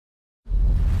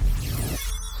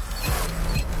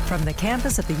from the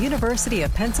campus of the University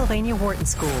of Pennsylvania Wharton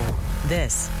School.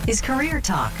 This is Career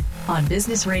Talk on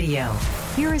Business Radio.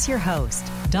 Here is your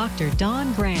host, Dr.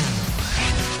 Dawn Graham.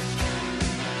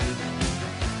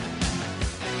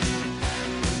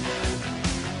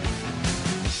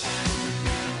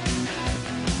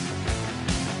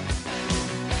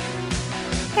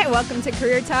 Hey, welcome to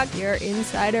Career Talk, your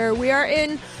insider. We are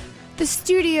in the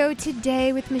studio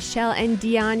today with Michelle and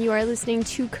Dion. You are listening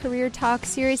to Career Talk,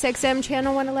 Sirius XM,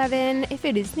 Channel 111. If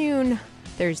it is noon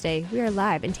Thursday, we are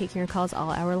live and taking your calls all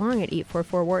hour long at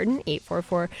 844-WHARTON,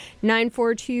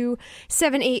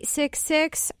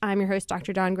 844-942-7866. I'm your host,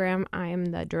 Dr. Dawn Graham. I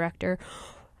am the director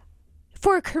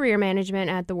for career management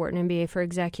at the Wharton MBA for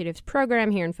Executives program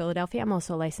here in Philadelphia. I'm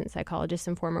also a licensed psychologist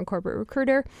and former corporate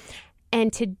recruiter.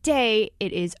 And today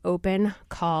it is Open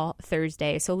Call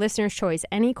Thursday. So listener's choice,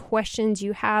 any questions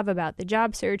you have about the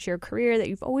job search, your career that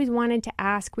you've always wanted to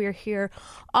ask, we are here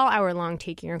all hour long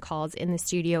taking your calls in the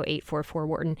studio,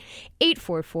 844-WHARTON,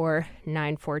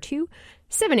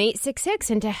 844-942-7866.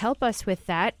 And to help us with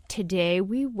that, today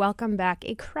we welcome back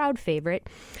a crowd favorite,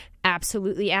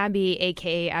 Absolutely Abby,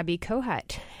 a.k.a. Abby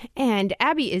Kohut. And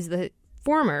Abby is the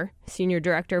former senior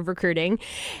director of recruiting.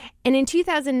 And in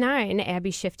 2009, Abby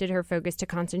shifted her focus to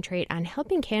concentrate on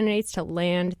helping candidates to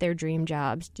land their dream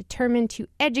jobs, determined to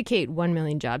educate 1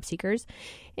 million job seekers.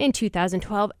 In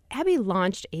 2012, Abby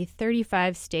launched a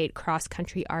 35-state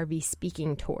cross-country RV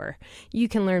speaking tour. You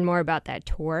can learn more about that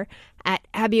tour at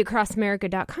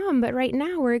abbyacrossamerica.com. But right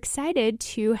now, we're excited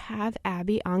to have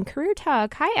Abby on Career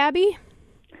Talk. Hi, Abby.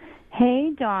 Hey,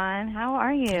 Dawn. How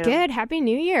are you? Good. Happy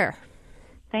New Year.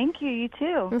 Thank you. You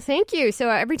too. Well, thank you. So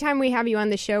every time we have you on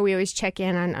the show, we always check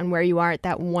in on where you are at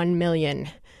that 1 million,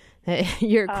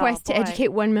 your quest to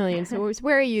educate 1 million. So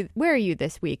where are you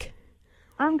this week?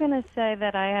 I'm going to say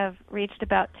that I have reached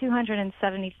about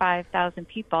 275,000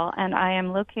 people, and I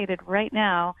am located right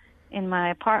now in my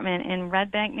apartment in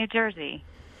Red Bank, New Jersey.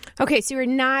 Okay, so you're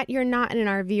not in an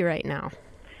RV right now.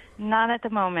 Not at the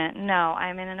moment, no.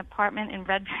 I'm in an apartment in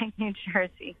Red Bank, New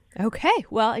Jersey. Okay.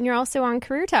 Well, and you're also on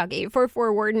Career Talk,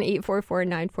 844-WHARTON,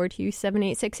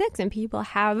 844-942-7866. And people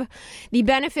have the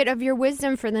benefit of your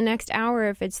wisdom for the next hour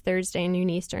if it's Thursday, noon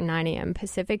Eastern, 9 a.m.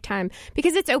 Pacific time.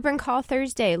 Because it's Open Call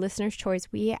Thursday, listener's choice.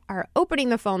 We are opening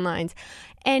the phone lines.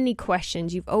 Any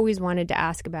questions you've always wanted to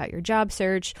ask about your job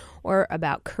search or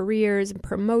about careers and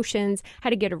promotions, how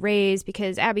to get a raise.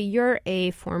 Because, Abby, you're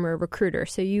a former recruiter,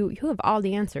 so you have all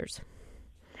the answers.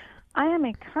 I am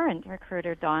a current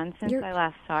recruiter, Dawn, since I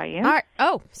last saw you.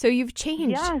 So you've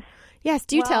changed. Yes.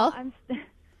 Do tell.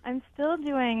 I'm still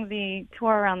doing the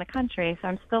tour around the country, so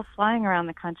I'm still flying around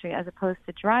the country as opposed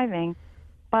to driving.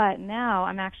 But now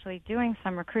I'm actually doing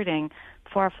some recruiting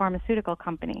for a pharmaceutical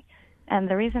company. And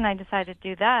the reason I decided to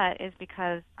do that is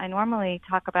because I normally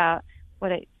talk about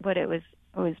what it was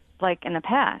like in the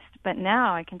past, but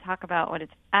now I can talk about what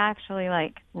it's actually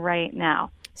like right now.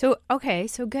 So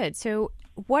good. So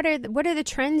what are the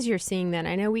trends you're seeing then?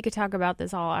 I know we could talk about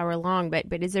this all hour long, but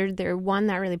is there one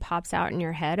that really pops out in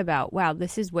your head about, wow,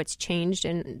 this is what's changed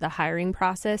in the hiring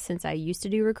process since I used to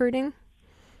do recruiting?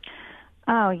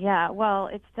 Oh, yeah. Well,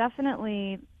 it's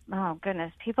definitely, oh,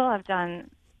 goodness. People have done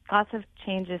lots of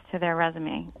changes to their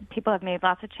resume. People have made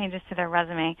lots of changes to their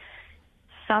resume.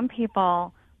 Some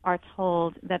people are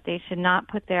told that they should not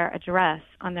put their address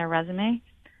on their resume,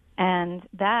 and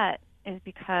that is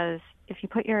because if you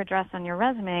put your address on your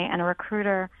resume and a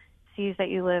recruiter sees that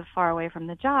you live far away from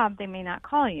the job, they may not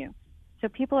call you. So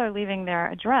people are leaving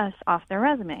their address off their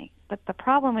resume. But the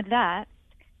problem with that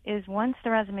is once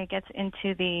the resume gets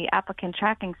into the applicant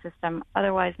tracking system,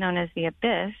 otherwise known as the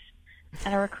abyss,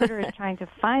 and a recruiter is trying to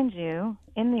find you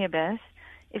in the abyss,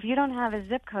 if you don't have a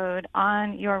zip code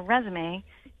on your resume,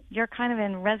 you're kind of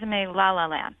in resume la-la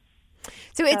land.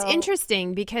 So it's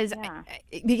interesting because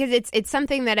it's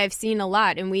something that I've seen a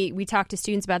lot, and we talk to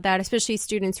students about that, especially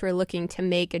students who are looking to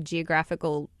make a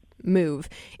geographical move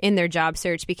in their job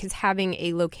search, because having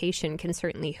a location can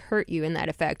certainly hurt you in that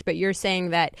effect. But you're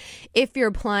saying that if you're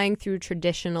applying through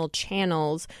traditional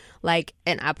channels like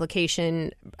an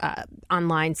application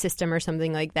online system or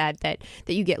something like that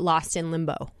you get lost in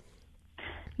limbo.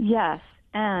 Yes,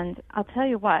 and I'll tell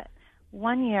you what.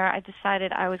 One year, I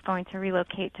decided I was going to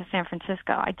relocate to San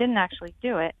Francisco. I didn't actually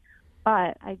do it,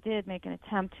 but I did make an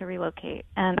attempt to relocate.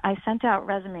 And I sent out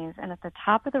resumes, and at the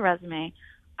top of the resume,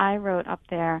 I wrote up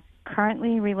there,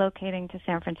 currently relocating to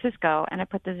San Francisco, and I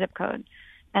put the zip code.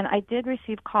 And I did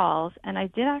receive calls, and I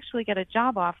did actually get a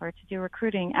job offer to do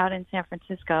recruiting out in San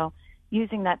Francisco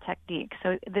using that technique.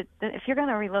 So if you're going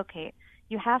to relocate,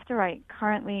 you have to write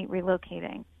currently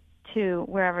relocating to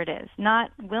wherever it is,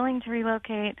 not willing to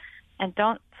relocate, and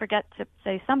don't forget to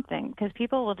say something, because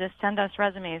people will just send us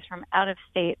resumes from out of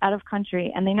state, out of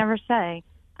country, and they never say,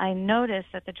 I noticed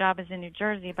that the job is in New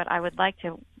Jersey, but I would like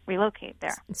to relocate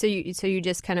there. So you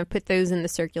just kind of put those in the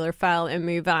circular file and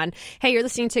move on. Hey, you're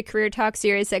listening to Career Talk,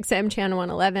 Sirius XM, Channel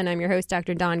 111. I'm your host,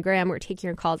 Dr. Dawn Graham. We're taking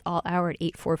your calls all hour at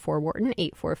 844-WHARTON,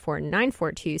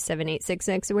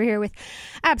 844-942-7866. We're here with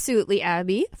Absolutely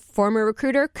Abby, former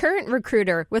recruiter, current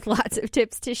recruiter, with lots of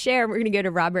tips to share. We're going to go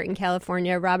to Robert in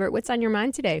California. Robert, what's on your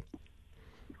mind today?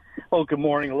 Oh, good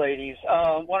morning, ladies.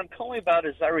 What I'm calling about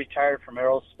is I retired from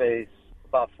aerospace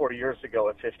about 4 years ago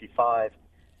at 55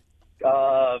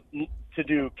 to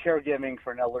do caregiving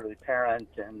for an elderly parent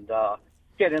and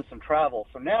get in some travel.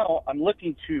 So now I'm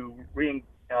looking to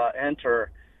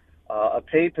enter a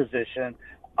paid position.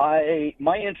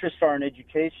 My interests are in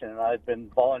education, and I've been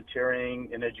volunteering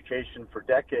in education for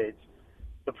decades.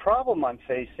 The problem I'm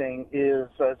facing is,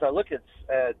 as I look at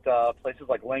places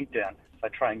like LinkedIn, if I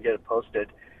try and get it posted,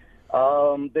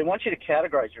 they want you to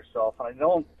categorize yourself, and I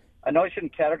know I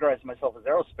shouldn't categorize myself as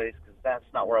aerospace because that's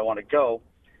not where I want to go.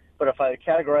 But if I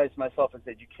categorize myself as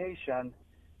education,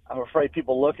 I'm afraid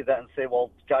people look at that and say, well,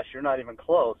 gosh, you're not even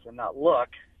close, and not look.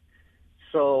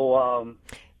 So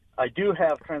I do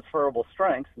have transferable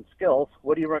strengths and skills.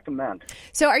 What do you recommend?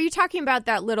 So are you talking about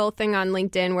that little thing on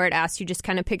LinkedIn where it asks you just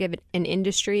kind of pick an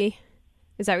industry?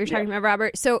 Is that what you're talking about,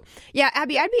 Robert? So, yeah,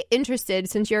 Abby, I'd be interested,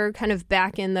 since you're kind of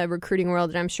back in the recruiting world,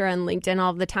 and I'm sure on LinkedIn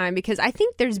all the time, because I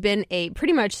think there's been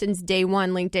pretty much since day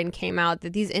one LinkedIn came out,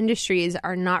 that these industries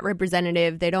are not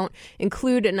representative. They don't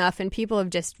include enough, and people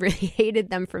have just really hated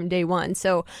them from day one.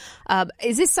 So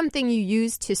is this something you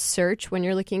use to search when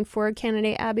you're looking for a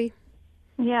candidate, Abby?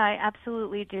 Yeah, I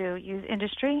absolutely do use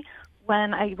industry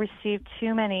when I receive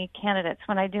too many candidates.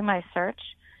 When I do my search,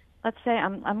 let's say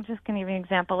I'm just going to give you an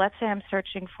example. Let's say I'm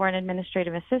searching for an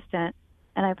administrative assistant,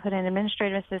 and I put in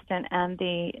administrative assistant and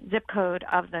the zip code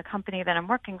of the company that I'm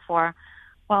working for.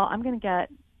 Well, I'm going to get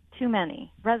too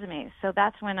many resumes. So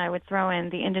that's when I would throw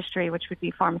in the industry, which would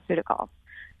be pharmaceuticals.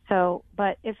 So,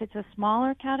 but if it's a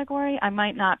smaller category, I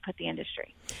might not put the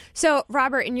industry. So,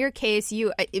 Robert, in your case,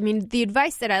 the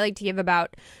advice that I like to give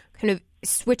about kind of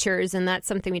switchers, and that's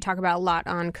something we talk about a lot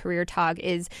on Career Talk,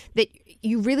 is that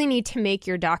you really need to make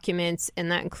your documents,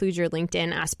 and that includes your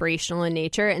LinkedIn, aspirational in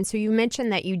nature. And so you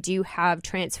mentioned that you do have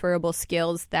transferable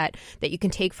skills that you can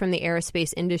take from the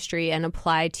aerospace industry and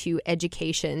apply to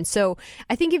education. So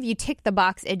I think if you tick the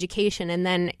box education, and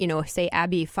then, say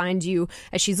Abby finds you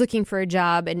as she's looking for a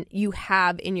job, and you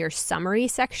have in your summary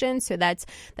section, so that's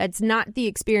not the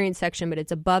experience section, but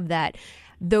it's above that,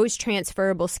 those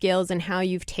transferable skills and how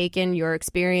you've taken your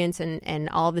experience and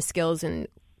all the skills and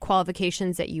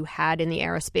qualifications that you had in the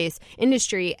aerospace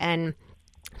industry and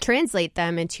translate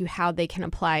them into how they can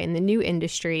apply in the new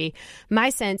industry. My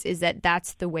sense is that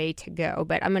that's the way to go.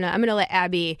 But I'm gonna let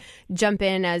Abby jump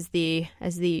in as the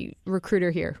recruiter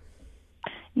here.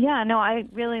 Yeah, no, I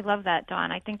really love that,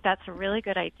 Dawn. I think that's a really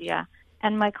good idea.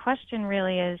 And my question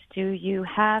really is, do you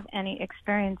have any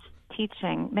experience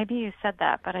teaching? Maybe you said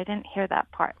that, but I didn't hear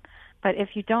that part. But if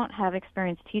you don't have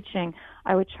experience teaching,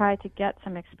 I would try to get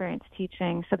some experience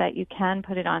teaching so that you can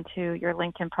put it onto your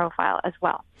LinkedIn profile as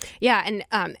well. Yeah, and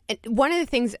one of the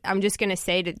things I'm just going to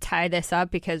say to tie this up,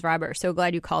 because, Robert, so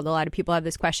glad you called. A lot of people have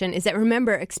this question, is that,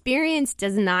 remember, experience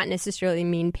does not necessarily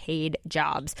mean paid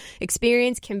jobs.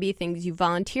 Experience can be things you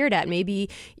volunteered at.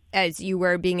 Maybe as you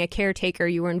were being a caretaker,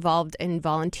 you were involved in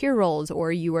volunteer roles,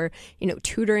 or you were,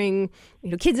 tutoring,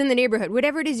 kids in the neighborhood,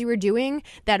 whatever it is you were doing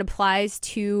that applies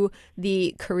to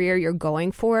the career you're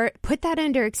going for. Put that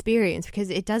under experience, because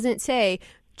it doesn't say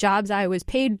jobs I was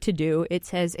paid to do. It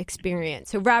says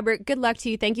experience. So, Robert, good luck to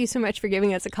you. Thank you so much for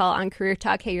giving us a call on Career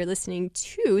Talk. Hey, you're listening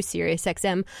to Sirius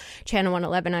XM, Channel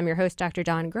 111. I'm your host, Dr.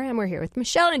 Dawn Graham. We're here with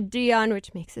Michelle and Dion,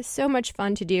 which makes this so much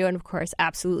fun to do. And, of course,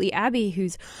 absolutely Abby,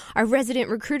 who's our resident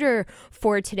recruiter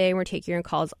for today. We're taking your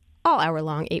calls all hour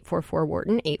long,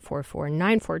 844-WHARTON,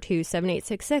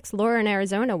 844-942-7866. Laura in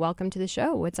Arizona, welcome to the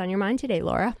show. What's on your mind today,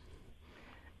 Laura?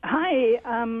 Hi.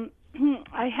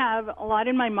 I have a lot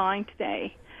in my mind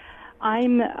today.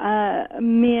 I'm a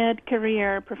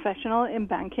mid-career professional in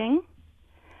banking.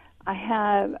 I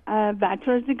have a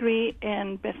bachelor's degree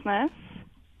in business,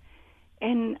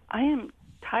 and I am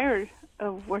tired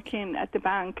of working at the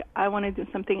bank. I want to do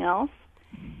something else,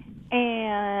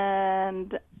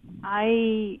 and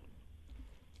I'm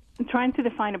trying to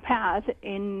define a path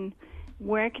in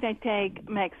where can I take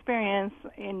my experience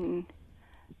in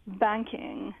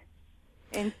banking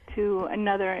into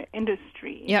another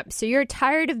industry. Yep. So you're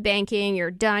tired of banking.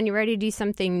 You're done. You're ready to do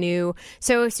something new.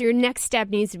 So your next step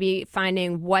needs to be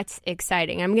finding what's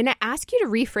exciting. I'm going to ask you to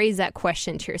rephrase that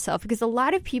question to yourself, because a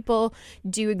lot of people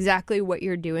do exactly what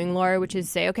you're doing, Laura, which is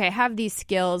say, okay, I have these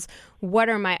skills. What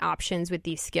are my options with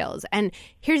these skills? And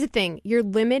here's the thing. You're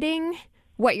limiting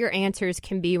what your answers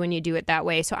can be when you do it that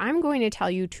way. So I'm going to tell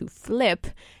you to flip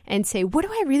and say, what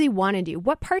do I really want to do?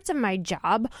 What parts of my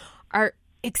job are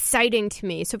exciting to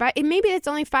me? So maybe it's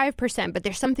only 5%, but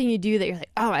there's something you do that you're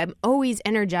like, oh, I'm always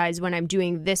energized when I'm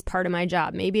doing this part of my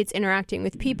job. Maybe it's interacting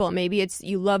with people. Maybe it's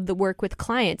you love the work with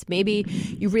clients. Maybe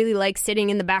you really like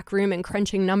sitting in the back room and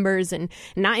crunching numbers and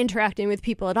not interacting with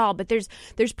people at all. But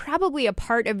there's probably a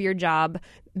part of your job,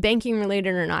 banking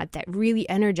related or not, that really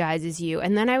energizes you.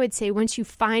 And then I would say once you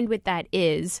find what that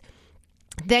is,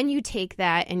 then you take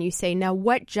that and you say, now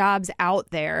what jobs out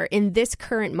there in this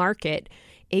current market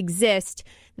exist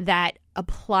that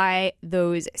apply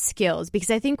those skills? Because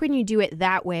I think when you do it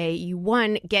that way, you,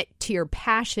 one, get to your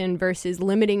passion versus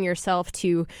limiting yourself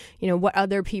to, what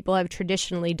other people have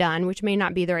traditionally done, which may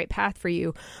not be the right path for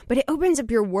you. But it opens up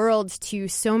your world to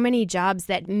so many jobs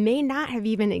that may not have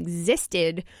even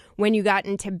existed when you got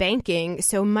into banking,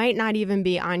 so might not even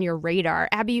be on your radar.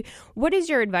 Abby, what is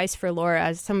your advice for Laura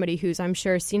as somebody who's, I'm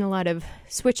sure, seen a lot of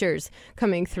switchers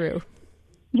coming through?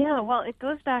 Yeah, well, it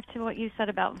goes back to what you said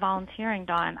about volunteering,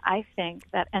 Dawn. I think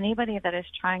that anybody that is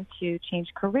trying to change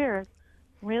careers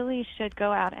really should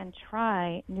go out and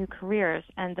try new careers.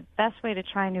 And the best way to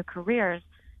try new careers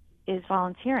is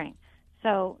volunteering.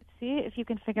 So see if you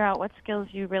can figure out what skills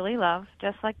you really love,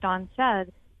 just like Dawn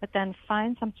said, but then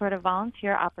find some sort of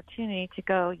volunteer opportunity to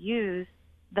go use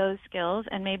those skills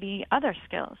and maybe other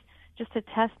skills just to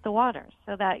test the waters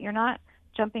so that you're not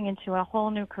jumping into a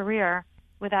whole new career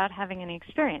without having any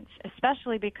experience,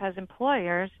 especially because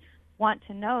employers want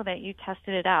to know that you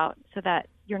tested it out so that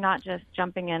you're not just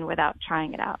jumping in without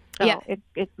trying it out. So it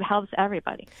helps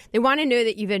everybody. They want to know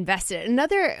that you've invested.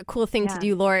 Another cool thing to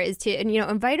do, Laura, is to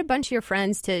invite a bunch of your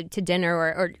friends to dinner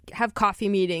or have coffee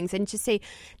meetings and just say,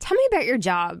 tell me about your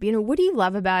job. What do you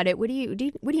love about it? What do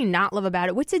you not love about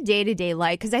it? What's a day-to-day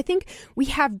like? Because I think we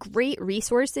have great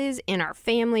resources in our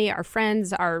family, our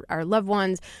friends, our loved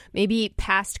ones, maybe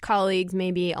past colleagues,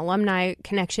 maybe alumni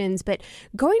connections. But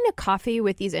going to coffee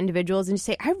with these individuals and just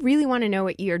say, I really want to know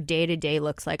what your day-to-day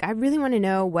looks like. I really want to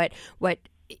know what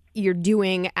you're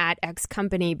doing at X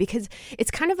company, because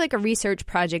it's kind of like a research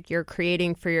project you're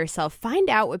creating for yourself. Find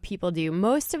out what people do.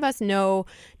 Most of us know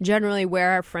generally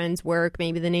where our friends work,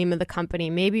 maybe the name of the company,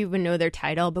 maybe even know their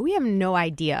title, but we have no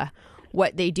idea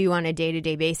what they do on a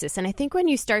day-to-day basis. And I think when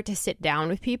you start to sit down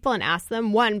with people and ask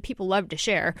them, one, people love to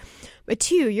share, but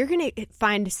two, you're going to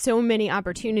find so many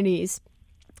opportunities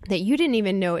that you didn't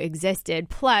even know existed.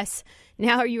 Plus,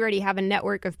 now you already have a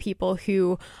network of people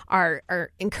who are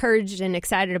encouraged and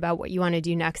excited about what you want to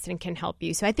do next and can help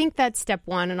you. So I think that's step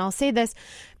one. And I'll say this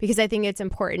because I think it's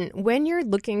important. When you're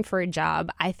looking for a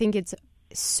job, I think it's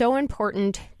so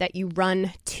important that you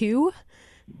run to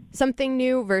something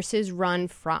new versus run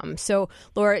from. So,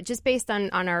 Laura, just based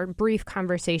on our brief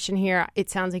conversation here, it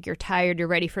sounds like you're tired, you're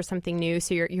ready for something new,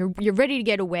 so you're ready to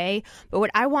get away. But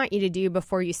what I want you to do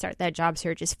before you start that job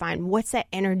search is find what's that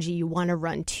energy you want to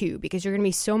run to, because you're going to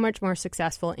be so much more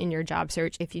successful in your job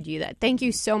search if you do that. Thank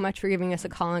you so much for giving us a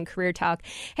call on Career Talk.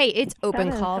 Hey, it's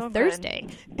Open Call Thursday.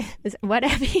 What,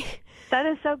 Abby? That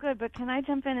is so good, but can I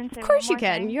jump in and say one more thing? Of course you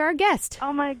can. You're our guest.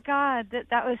 Oh, my God.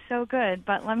 That was so good.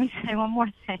 But let me say one more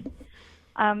thing.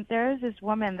 There is this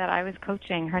woman that I was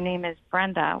coaching. Her name is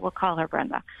Brenda. We'll call her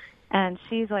Brenda. And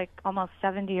she's like almost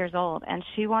 70 years old. And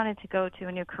she wanted to go to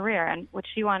a new career. And what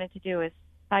she wanted to do is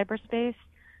cyberspace,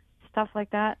 stuff like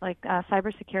that, like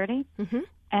cybersecurity. Mm-hmm.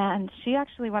 And she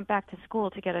actually went back to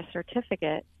school to get a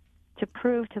certificate to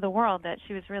prove to the world that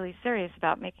she was really serious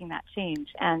about making that change.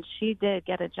 And she did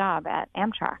get a job at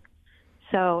Amtrak.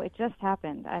 So it just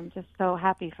happened. I'm just so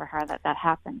happy for her that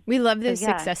happened. We love those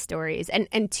success stories.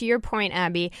 And to your point,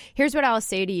 Abby, here's what I'll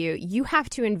say to you. You have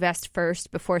to invest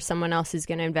first before someone else is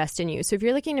going to invest in you. So if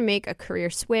you're looking to make a career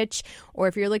switch, or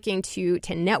if you're looking to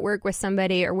network with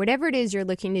somebody, or whatever it is you're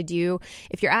looking to do,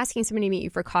 if you're asking somebody to meet you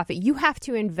for coffee, you have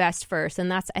to invest first.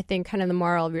 And that's, I think, kind of the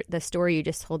moral of the story you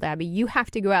just told, Abby. You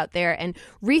have to go out there and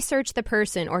research the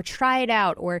person, or try it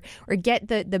out, or get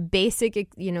the basic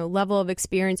level of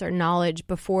experience or knowledge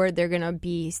before they're going to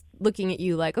be looking at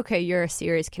you like, okay, you're a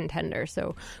serious contender.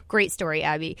 So great story,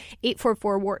 Abby.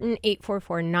 844-WHARTON,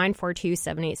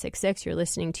 844-942-7866. You're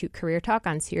listening to Career Talk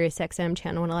on Sirius XM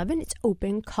Channel 111. It's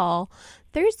Open Call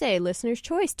Thursday, listener's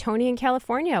choice. Tony in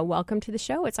California, welcome to the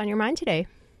show. What's on your mind today?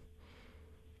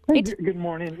 Hey, good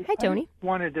morning. Hi, Tony. I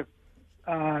wanted to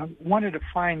wanted to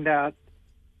find out,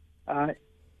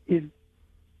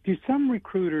 do some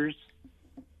recruiters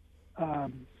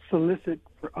solicit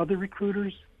for other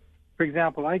recruiters? For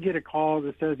example, I get a call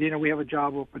that says, we have a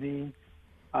job opening,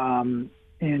 and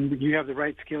you have the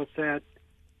right skill set.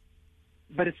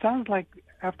 But it sounds like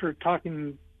after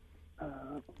talking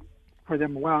for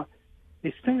them a while,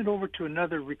 they send it over to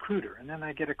another recruiter, and then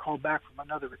I get a call back from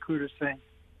another recruiter saying,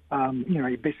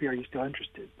 basically, are you still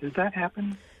interested? Does that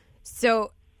happen?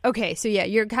 So yeah,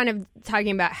 you're kind of talking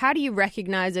about how do you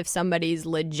recognize if somebody's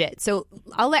legit? So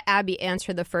I'll let Abby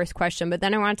answer the first question, but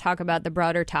then I want to talk about the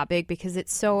broader topic because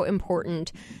it's so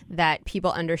important that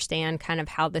people understand kind of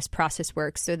how this process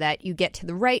works so that you get to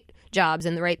the right jobs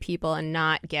and the right people and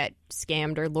not get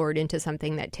scammed or lured into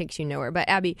something that takes you nowhere. But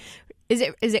Abby, is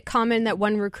it common that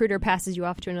one recruiter passes you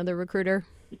off to another recruiter?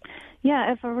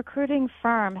 Yeah, if a recruiting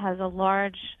firm has a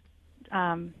large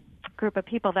group of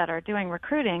people that are doing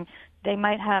recruiting, they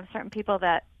might have certain people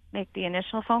that make the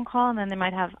initial phone call, and then they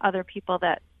might have other people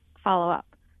that follow up.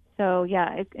 So,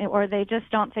 yeah, or they just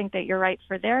don't think that you're right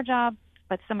for their job,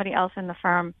 but somebody else in the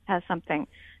firm has something.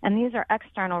 And these are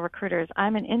external recruiters.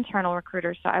 I'm an internal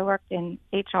recruiter, so I worked in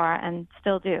HR and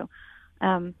still do.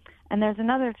 And there's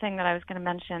another thing that I was going to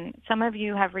mention. Some of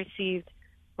you have received,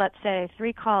 let's say,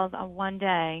 3 calls on one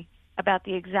day about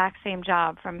the exact same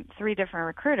job from 3 different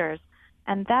recruiters.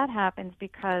 And that happens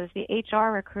because the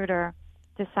HR recruiter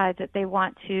decides that they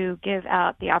want to give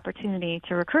out the opportunity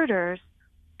to recruiters,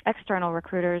 external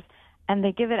recruiters, and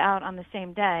they give it out on the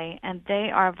same day, and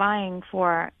they are vying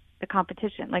for the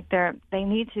competition. Like they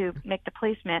need to make the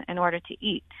placement in order to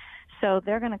eat. So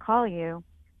they're going to call you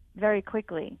very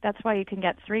quickly. That's why you can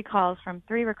get 3 calls from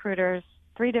 3 recruiters,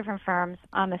 3 different firms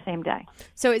on the same day.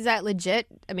 So is that legit?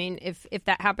 I mean, if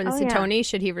that happens to Tony,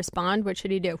 should he respond? What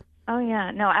should he do? Oh, yeah.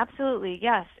 No, absolutely.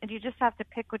 Yes. And you just have to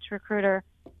pick which recruiter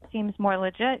seems more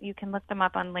legit. You can look them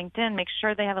up on LinkedIn. Make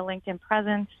sure they have a LinkedIn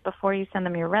presence before you send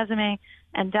them your resume.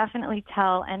 And definitely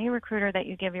tell any recruiter that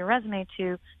you give your resume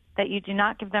to that you do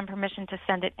not give them permission to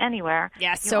send it anywhere.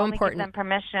 Yes, you so only important. Give them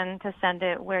permission to send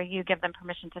it where you give them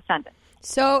permission to send it.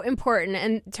 So important.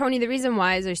 And Tony, the reason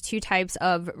why is there's 2 types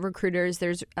of recruiters.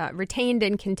 There's retained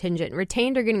and contingent.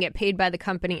 Retained are going to get paid by the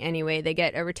company anyway. They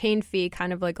get a retained fee,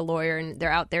 kind of like a lawyer, and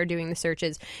they're out there doing the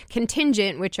searches.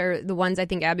 Contingent, which are the ones I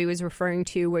think Abby was referring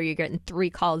to, where you're getting 3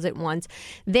 calls at once,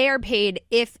 they are paid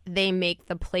if they make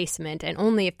the placement and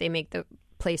only if they make the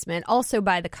placement, also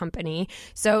by the company.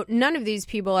 So none of these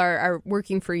people are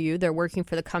working for you. They're working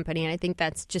for the company. And I think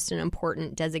that's just an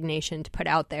important designation to put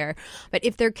out there. But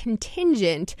if they're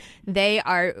contingent, they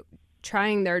are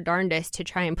trying their darndest to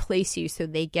try and place you so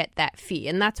they get that fee.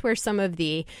 And that's where some of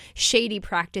the shady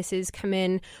practices come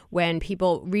in when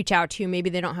people reach out to you.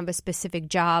 Maybe they don't have a specific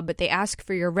job, but they ask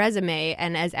for your resume.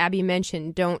 And as Abby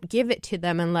mentioned, don't give it to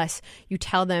them unless you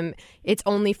tell them it's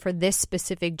only for this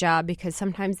specific job, because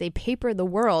sometimes they paper the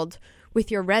world with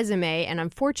your resume. And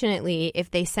unfortunately, if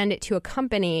they send it to a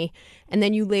company and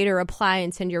then you later apply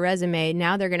and send your resume,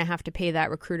 now they're going to have to pay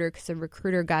that recruiter because the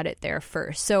recruiter got it there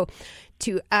first. So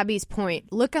to Abby's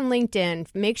point, look on LinkedIn,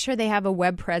 make sure they have a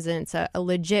web presence, a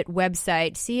legit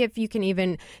website. See if you can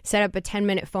even set up a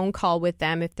 10-minute phone call with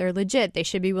them. If they're legit, they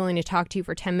should be willing to talk to you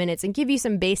for 10 minutes and give you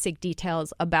some basic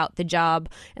details about the job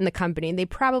and the company. They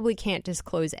probably can't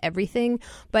disclose everything,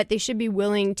 but they should be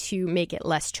willing to make it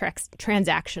less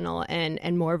transactional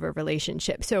and more of a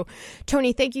relationship. So,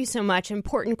 Tony, thank you so much.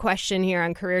 Important question here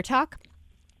on Career Talk.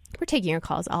 We're taking your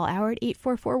calls all hour at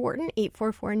 844-WHARTON,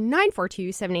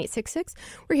 844-942-7866.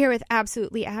 We're here with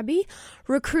Absolutely Abby,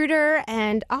 recruiter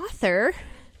and author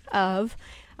of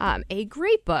a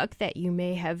great book that you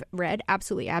may have read,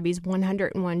 Absolutely Abby's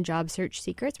 101 Job Search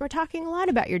Secrets. We're talking a lot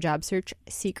about your job search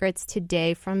secrets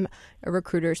today from a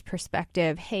recruiter's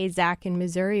perspective. Hey, Zach in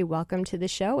Missouri, welcome to the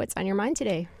show. What's on your mind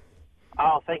today?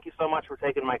 Oh, thank you so much for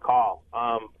taking my call.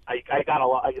 I got a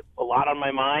lot on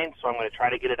my mind, so I'm going to try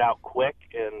to get it out quick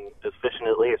and as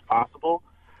efficiently as possible.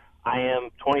 I am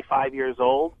 25 years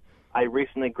old. I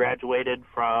recently graduated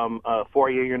from a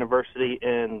 4-year university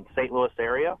in St. Louis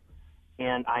area,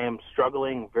 and I am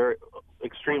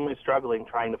extremely struggling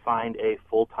trying to find a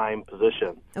full-time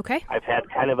position. Okay. I've had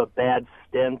kind of a bad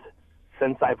stint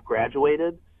since I've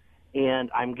graduated, and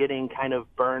I'm getting kind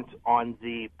of burnt on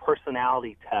the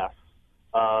personality tests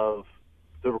of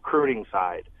the recruiting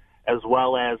side, as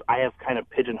well as I have kind of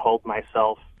pigeonholed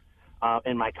myself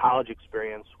in my college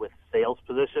experience with sales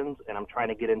positions, and I'm trying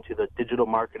to get into the digital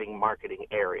marketing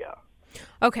area.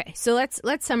 Okay, so let's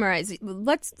summarize.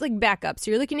 Let's back up.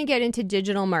 So you're looking to get into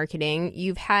digital marketing.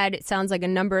 You've had, it sounds like, a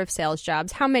number of sales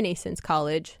jobs. How many since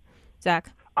college, Zach?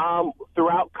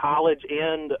 Throughout college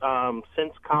and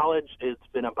since college, it's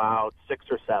been about 6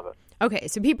 or 7. Okay,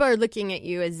 so people are looking at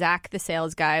you as Zach the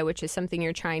sales guy, which is something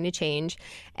you're trying to change.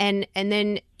 And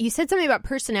then you said something about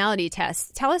personality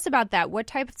tests. Tell us about that. What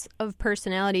types of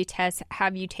personality tests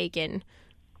have you taken?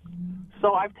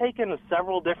 So I've taken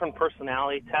several different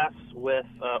personality tests with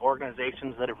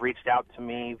organizations that have reached out to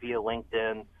me via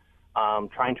LinkedIn,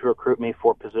 trying to recruit me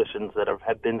for positions that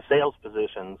have been sales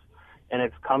positions. And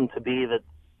it's come to be that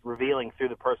revealing through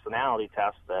the personality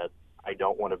test that I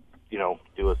don't want to,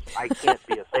 I can't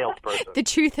be a salesperson. The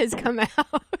truth has come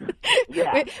out.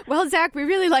 Yeah. Well, Zach, we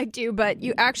really liked you, but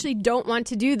you actually don't want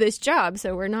to do this job,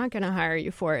 so we're not going to hire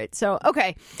you for it. So,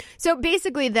 okay. So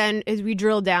basically then, as we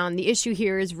drill down, the issue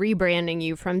here is rebranding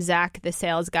you from Zach the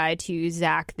sales guy to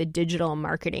Zach the digital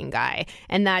marketing guy.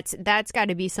 And that's got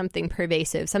to be something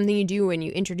pervasive, something you do when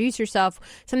you introduce yourself,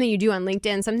 something you do on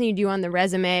LinkedIn, something you do on the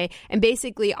resume, and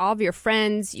basically all of your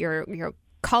friends, your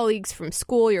colleagues from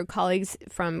school, your colleagues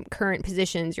from current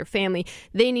positions, your family,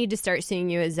 they need to start seeing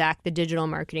you as Zach, the digital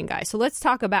marketing guy. So let's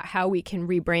talk about how we can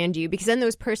rebrand you, because then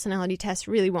those personality tests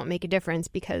really won't make a difference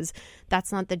because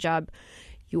that's not the job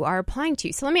you are applying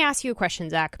to. So let me ask you a question,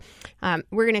 Zach.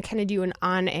 We're going to kind of do an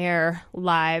on-air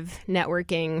live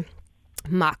networking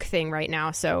mock thing right now.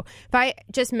 So if I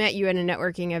just met you at a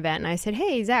networking event and I said,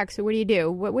 hey, Zach, so what do you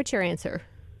do? What's your answer?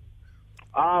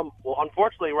 Well,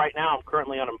 unfortunately, right now I'm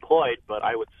currently unemployed, but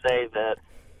I would say that,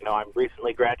 I'm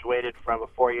recently graduated from a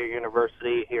 4-year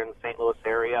university here in the St. Louis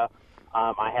area.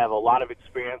 I have a lot of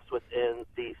experience within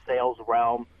the sales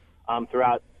realm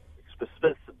throughout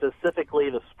specifically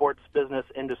the sports business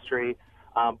industry,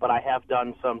 but I have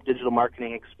done some digital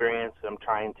marketing experience. I'm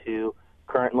trying to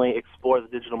currently explore the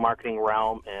digital marketing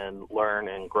realm and learn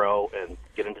and grow and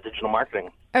get into digital marketing.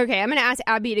 Okay, I'm going to ask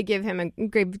Abby to give him a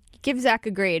grade. Give Zach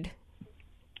a grade.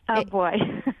 Oh, boy.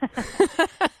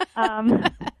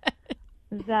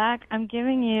 Zach, I'm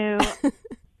giving you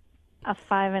a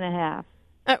 5.5.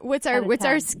 What's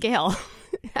our scale,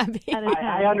 Abby?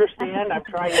 I understand. I'm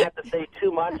trying not to say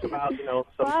too much about,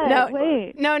 some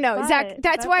wait. No, Zach,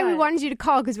 that's why we wanted you to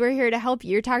call, because we're here to help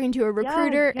you. You're talking to a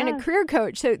recruiter and a career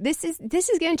coach. So this is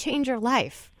going to change your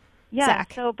life. Yeah,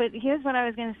 Zach. but here's what I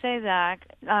was going to say, Zach.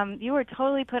 You were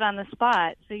totally put on the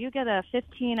spot, so you get a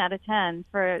 15 out of 10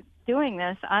 for doing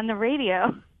this on the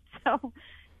radio. So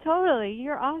totally,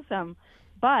 you're awesome.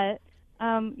 But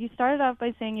you started off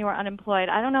by saying you were unemployed.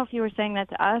 I don't know if you were saying that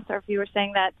to us or if you were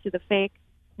saying that to the fake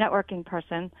networking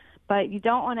person, but you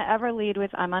don't want to ever lead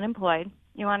with I'm unemployed.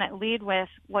 You want to lead with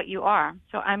what you are.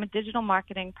 So I'm a digital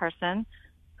marketing person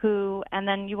and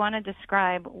then you want to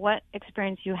describe what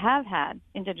experience you have had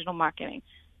in digital marketing.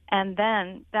 And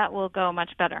then that will go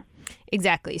much better.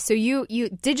 Exactly. So you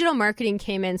digital marketing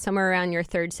came in somewhere around your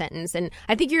third sentence. And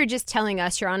I think you were just telling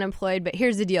us you're unemployed, but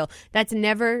here's the deal. That's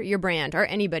never your brand or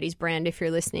anybody's brand if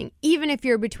you're listening, even if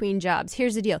you're between jobs.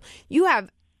 Here's the deal. You have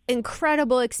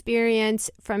incredible experience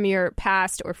from your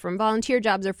past or from volunteer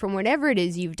jobs or from whatever it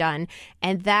is you've done,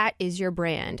 and that is your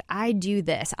brand. I do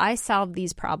this. I solve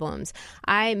these problems.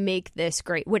 I make this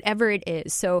great, whatever it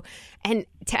is. So, and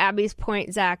to Abby's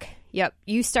point, Zach, yep,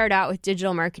 you start out with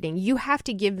digital marketing. You have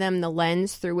to give them the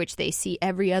lens through which they see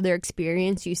every other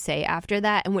experience you say after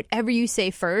that, and whatever you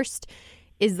say first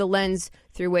is the lens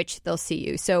through which they'll see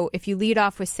you. So if you lead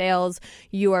off with sales,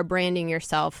 you are branding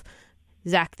yourself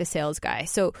Zach the sales guy.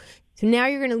 So now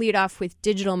you're going to lead off with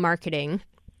digital marketing,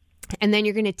 and then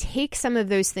you're going to take some of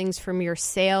those things from your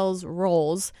sales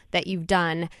roles that you've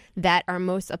done that are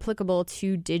most applicable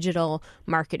to digital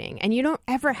marketing. And you don't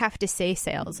ever have to say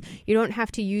sales. You don't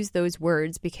have to use those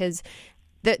words, because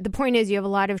the point is you have a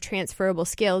lot of transferable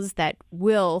skills that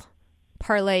will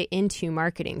parlay into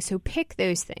marketing. So pick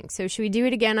those things. So should we do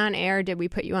it again on air? Did we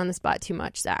put you on the spot too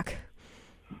much, Zach?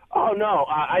 Oh, no.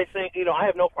 I think, I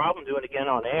have no problem doing it again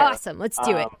on air. Awesome. Let's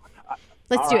do it.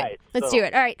 Let's do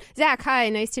it. All right. Zach, hi.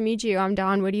 Nice to meet you. I'm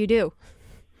Dawn. What do you do?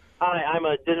 Hi. I'm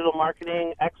a digital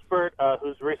marketing expert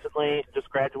who's recently just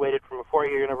graduated from a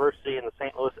 4-year university in the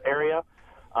St. Louis area.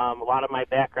 A lot of my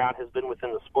background has been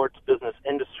within the sports business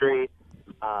industry.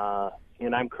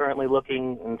 And I'm currently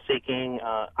looking and seeking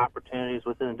opportunities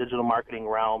within the digital marketing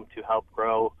realm to help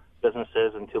grow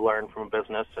businesses and to learn from a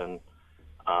business and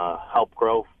help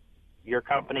grow your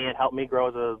company and help me grow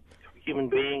as a human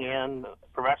being and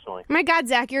professionally. My God,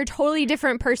 Zach, you're a totally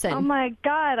different person. Oh, my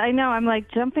God. I know. I'm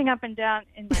like jumping up and down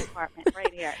in my apartment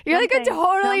right here. You're like a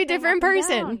totally different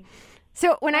person.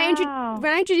 So when I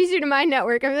introduced you to my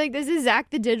network, I was like, this is Zach,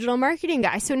 the digital marketing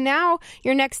guy. So now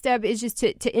your next step is just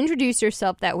to introduce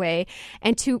yourself that way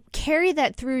and to carry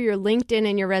that through your LinkedIn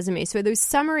and your resume. So those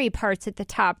summary parts at the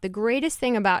top, the greatest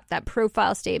thing about that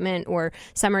profile statement or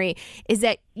summary is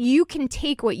that you can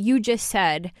take what you just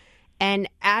said and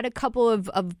add a couple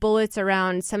of bullets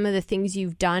around some of the things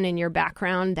you've done in your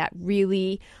background that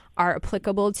really are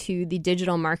applicable to the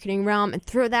digital marketing realm, and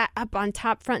throw that up on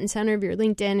top, front and center of your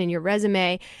LinkedIn and your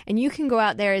resume, and you can go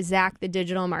out there as Zach, the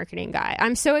digital marketing guy.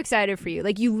 I'm so excited for you.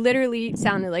 Like, you literally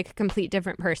sounded like a complete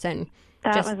different person.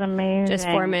 That was amazing. Just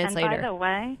 4 minutes later.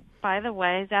 By the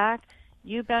way, Zach,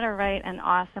 you better write an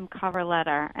awesome cover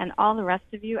letter, and all the rest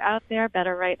of you out there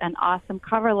better write an awesome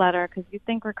cover letter, because you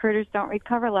think recruiters don't read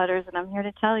cover letters, and I'm here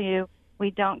to tell you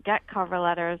we don't get cover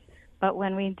letters, but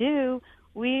when we do,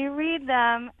 we read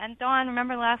them. And Dawn,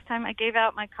 remember last time I gave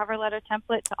out my cover letter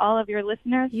template to all of your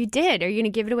listeners? You did. Are you going to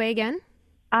give it away again?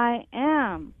 I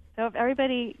am. So if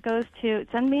everybody goes to,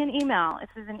 send me an email.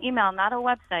 This is an email, not a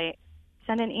website.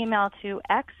 Send an email to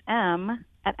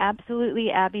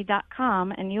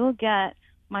xm@absolutelyabbey.com, and you'll get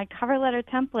my cover letter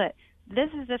template. This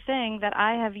is the thing that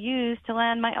I have used to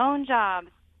land my own jobs.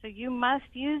 So you must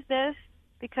use this,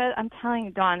 because I'm telling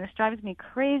you, Dawn, this drives me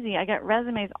crazy. I get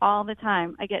resumes all the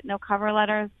time. I get no cover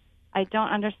letters. I don't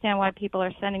understand why people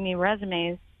are sending me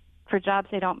resumes for jobs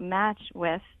they don't match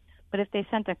with. But if they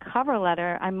sent a cover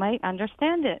letter, I might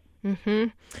understand it. Mm-hmm.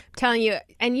 I'm telling you,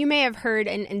 and you may have heard,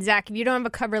 and Zach, if you don't have a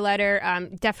cover letter,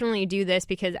 definitely do this,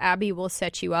 because Abby will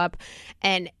set you up,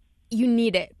 and you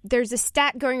need it. There's a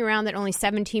stat going around that only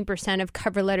 17% of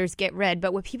cover letters get read,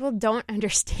 but what people don't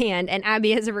understand, and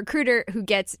Abby as a recruiter who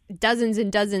gets dozens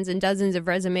and dozens and dozens of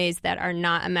resumes that are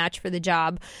not a match for the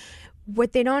job,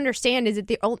 what they don't understand is that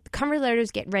the cover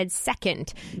letters get read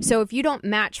second. So if you don't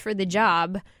match for the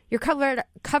job, your cover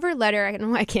letter, I don't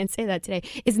know why I can't say that today,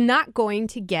 is not going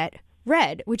to get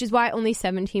read, which is why only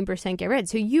 17% get read.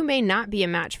 So you may not be a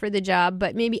match for the job,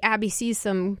 but maybe Abby sees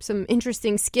some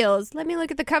interesting skills. Let me look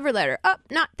at the cover letter. Oh,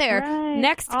 not there. Right.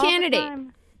 Next all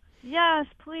candidate. Yes,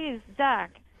 please,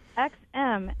 Zach.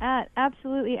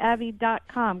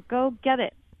 xm@absolutelyabbey.com. Go get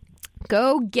it.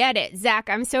 Go get it. Zach,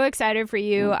 I'm so excited for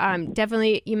you.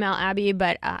 Definitely email Abby,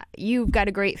 but you've got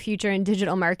a great future in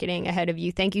digital marketing ahead of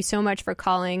you. Thank you so much for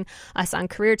calling us on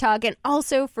Career Talk, and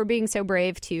also for being so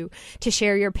brave to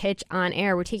share your pitch on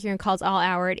air. We're taking your calls all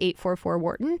hour at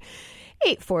 844-WHARTON,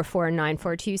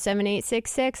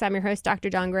 844-942-7866. I'm your host, Dr.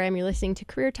 Dawn Graham. You're listening to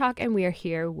Career Talk, and we are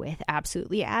here with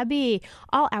Absolutely Abby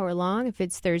all hour long. If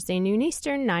it's Thursday, noon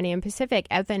Eastern, 9 a.m. Pacific.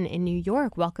 Evan in New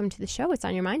York, welcome to the show. What's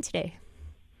on your mind today?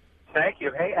 Thank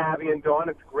you. Hey, Abby and Dawn,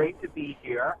 it's great to be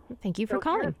here. Thank you for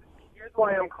calling. Here's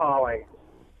why I'm calling.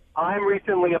 I'm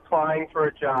recently applying for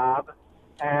a job,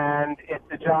 and it's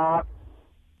a job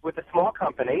with a small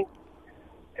company.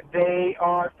 They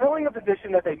are filling a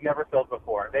position that they've never filled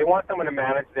before. They want someone to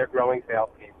manage their growing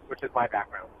sales team, which is my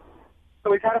background. So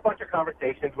we've had a bunch of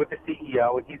conversations with the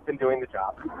CEO, and he's been doing the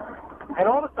job. And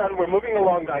all of a sudden, we're moving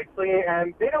along nicely,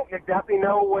 and they don't exactly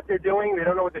know what they're doing. They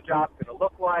don't know what the job's going to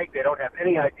look like. They don't have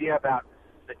any idea about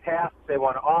the tasks they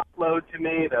want to offload to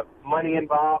me, the money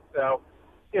involved. So,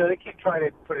 they keep trying to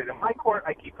put it in my court.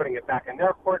 I keep putting it back in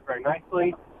their court very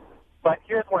nicely. But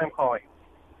here's why I'm calling.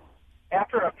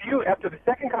 After the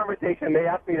second conversation, they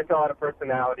asked me to fill out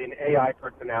an AI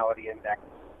personality index. I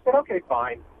said, okay,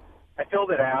 fine. I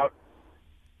filled it out.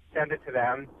 Send it to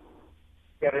them.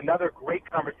 We had another great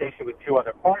conversation with 2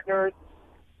 other partners.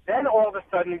 Then all of a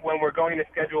sudden, when we're going to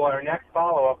schedule our next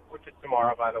follow-up, which is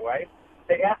tomorrow, by the way,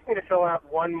 they asked me to fill out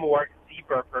one more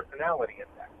deeper personality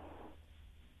index.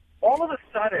 All of a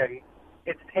sudden,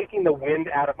 it's taking the wind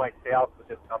out of my sails with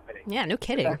this company. Yeah, no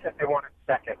kidding. That's if they want a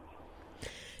second.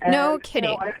 And, no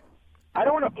kidding. I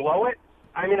don't want to blow it.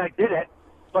 I mean, I did it,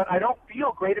 but I don't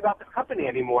feel great about the company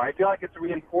anymore. I feel like it's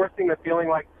reinforcing the feeling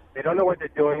like they don't know what they're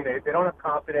doing. They don't have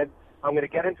confidence. I'm going to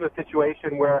get into a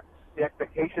situation where the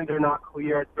expectations are not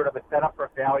clear. It's sort of a setup for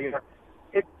failure.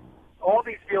 All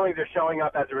these feelings are showing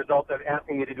up as a result of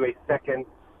asking me to do a second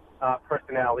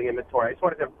personality inventory. I just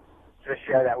wanted to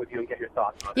share that with you and get your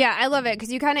thoughts on it. Yeah, I love it,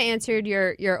 because you kind of answered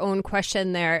your own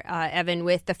question there, Evan,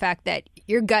 with the fact that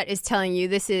your gut is telling you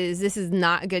this is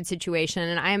not a good situation,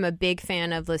 and I am a big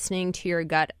fan of listening to your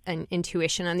gut and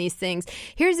intuition on these things.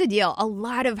 Here's the deal. A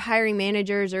lot of hiring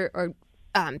managers or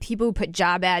people who put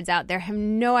job ads out there have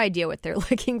no idea what they're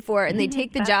looking for, and they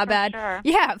take the job ad,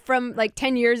 from like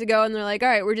 10 years ago, and they're like, all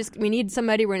right, we need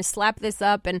somebody, we're going to slap this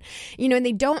up, and and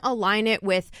they don't align it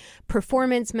with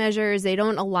performance measures, they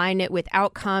don't align it with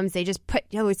outcomes, they just put,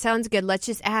 it sounds good, let's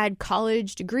just add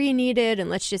college degree needed, and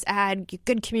let's just add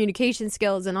good communication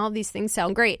skills, and all these things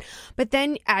sound great. But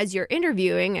then as you're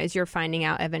interviewing, as you're finding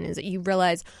out, Evan, is that you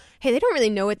realize, hey, they don't really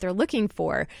know what they're looking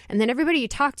for. And then everybody you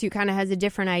talk to kind of has a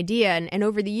different idea. And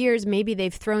over the years, maybe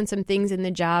they've thrown some things in the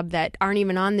job that aren't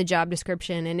even on the job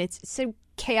description. And it's so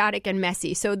chaotic and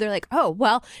messy. So they're like, oh,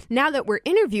 well, now that we're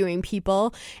interviewing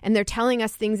people and they're telling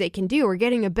us things they can do, we're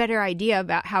getting a better idea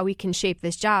about how we can shape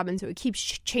this job. And so it keeps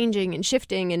changing and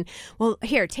shifting. And, well,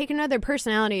 here, take another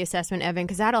personality assessment, Evan,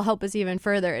 because that'll help us even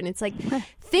further. And it's like,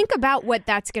 think about what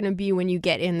that's going to be when you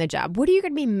get in the job. What are you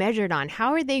going to be measured on?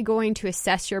 How are they going to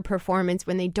assess your performance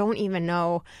when they don't even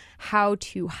know how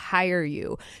to hire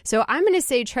you? So I'm going to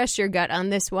say trust your gut on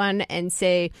this one and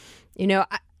say,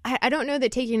 I don't know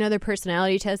that taking another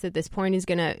personality test at this point is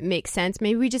going to make sense.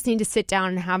 Maybe we just need to sit down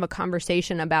and have a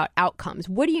conversation about outcomes.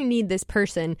 What do you need this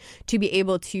person to be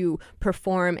able to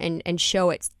perform and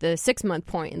show it's the 6-month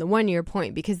point and the 1-year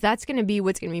point? Because that's going to be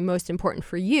what's going to be most important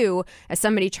for you as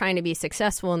somebody trying to be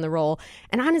successful in the role.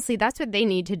 And honestly, that's what they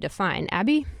need to define.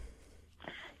 Abby?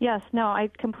 Yes, no, I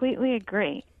completely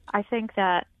agree. I think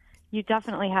that you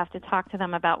definitely have to talk to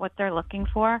them about what they're looking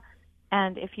for.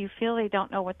 And if you feel they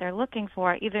don't know what they're looking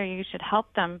for, either you should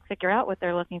help them figure out what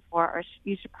they're looking for, or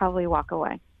you should probably walk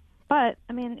away. But,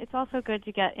 it's also good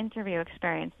to get interview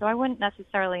experience. So I wouldn't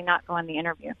necessarily not go on the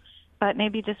interview, but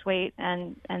maybe just wait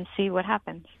and see what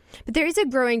happens. But there is a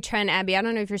growing trend, Abby. I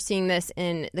don't know if you're seeing this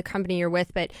in the company you're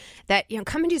with, but that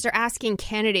companies are asking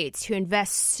candidates to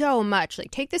invest so much.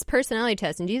 Like, take this personality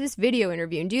test and do this video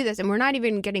interview and do this, and we're not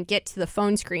even going to get to the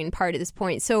phone screen part at this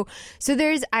point. So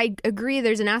I agree,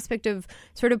 there's an aspect of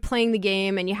sort of playing the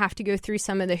game, and you have to go through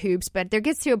some of the hoops. But there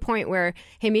gets to a point where,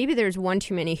 hey, maybe there's one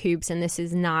too many hoops, and this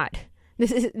is not going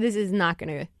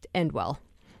to end well.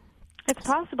 It's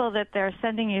possible that they're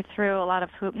sending you through a lot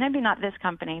of hoops. Maybe not this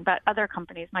company, but other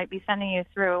companies might be sending you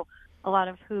through a lot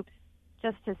of hoops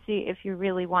just to see if you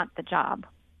really want the job.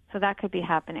 So that could be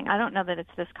happening. I don't know that it's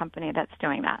this company that's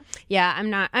doing that. Yeah, I'm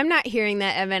not hearing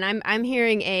that, Evan. I'm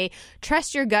hearing a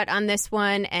trust your gut on this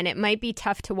one, and it might be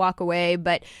tough to walk away,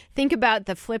 but think about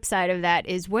the flip side of that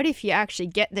is, what if you actually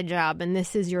get the job and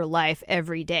this is your life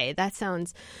every day? That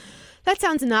sounds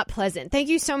not pleasant. Thank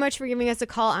you so much for giving us a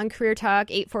call on Career Talk,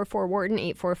 844-WHARTON,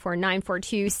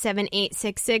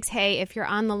 844-942-7866. Hey, if you're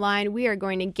on the line, we are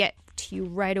going to get to you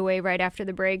right away, right after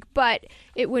the break. But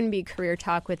it wouldn't be Career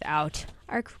Talk without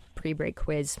our pre-break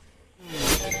quiz.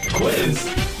 Quiz?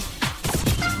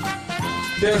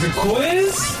 There's a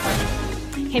quiz?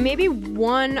 Hey, maybe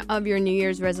one of your New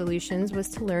Year's resolutions was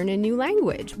to learn a new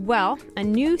language. Well, a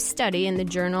new study in the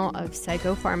Journal of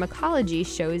Psychopharmacology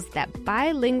shows that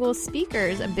bilingual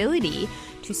speakers' ability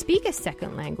to speak a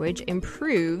second language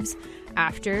improves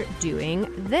after doing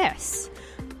this.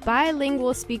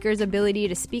 Bilingual speakers' ability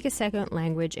to speak a second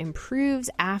language improves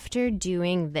after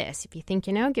doing this. If you think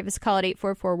you know, give us a call at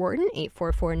 844-WHARTON,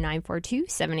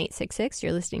 844-942-7866.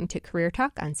 You're listening to Career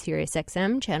Talk on Sirius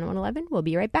XM, Channel 111. We'll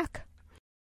be right back.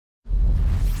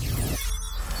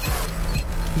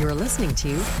 You're listening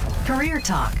to Career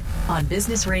Talk on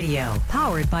Business Radio,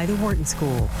 powered by the Wharton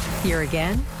School. Here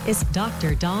again is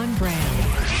Dr. Dawn Brand.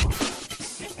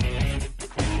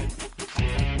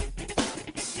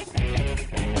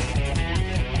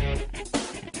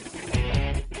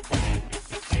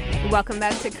 Welcome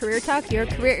back to Career Talk, your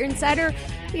career insider.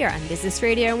 We are on Business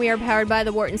Radio, and we are powered by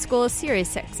the Wharton School,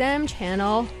 Sirius XM,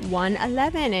 Channel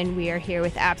 111. And we are here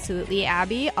with Absolutely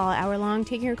Abby all hour long,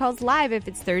 taking your calls live if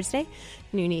it's Thursday,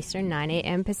 noon Eastern, 9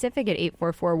 a.m. Pacific at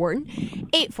 844-WHARTON,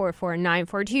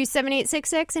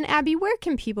 844-942-7866. And Abby, where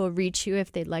can people reach you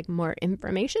if they'd like more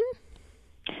information?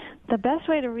 The best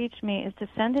way to reach me is to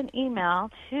send an email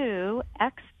to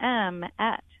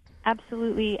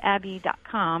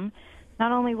xm@absolutelyabby.com.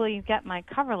 Not only will you get my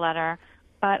cover letter,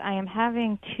 but I am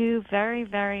having 2 very,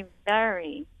 very,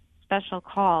 very special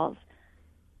calls,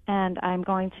 and I'm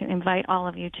going to invite all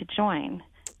of you to join.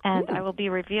 And I will be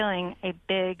revealing a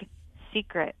big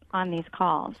secret on these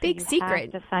calls. Big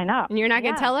secret? Have to sign up. And you're not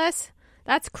going to tell us?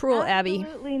 That's cruel, Abby.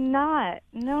 Absolutely not.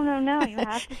 No. You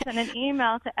have to send an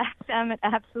email to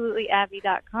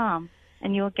xm@absolutelyabby.com.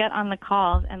 And you'll get on the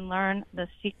calls and learn the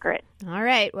secret. All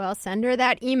right. Well, send her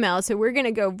that email. So we're going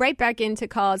to go right back into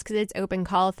calls because it's Open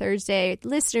Call Thursday.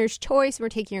 Listener's choice. We're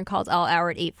taking your calls all hour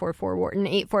at 844-WHARTON,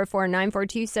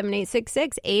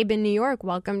 844-942-7866. Abe in New York,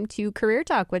 welcome to Career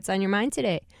Talk. What's on your mind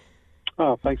today?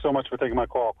 Oh, thanks so much for taking my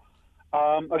call.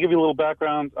 I'll give you a little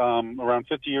background. Around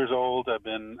 50 years old. I've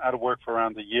been out of work for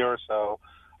around a year or so.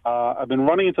 I've been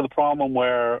running into the problem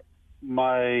where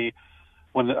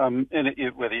when I'm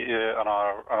whether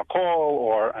on a call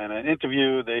or in an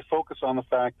interview, they focus on the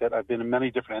fact that I've been in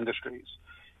many different industries,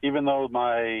 even though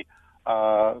my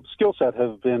skill set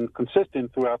has been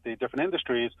consistent throughout the different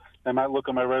industries. They might look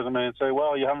at my resume and say,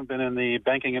 well, you haven't been in the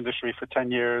banking industry for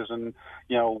 10 years and,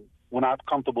 we're not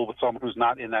comfortable with someone who's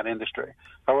not in that industry.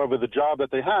 However, the job that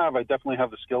they have, I definitely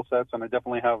have the skill sets and I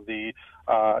definitely have the,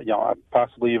 I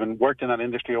possibly even worked in that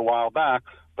industry a while back,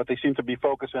 but they seem to be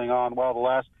focusing on, well, the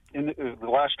last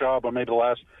job or maybe the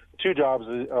last two jobs,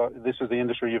 this is the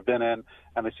industry you've been in,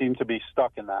 and they seem to be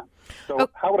stuck in that. So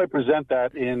how would I present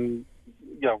that in,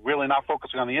 really not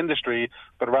focusing on the industry,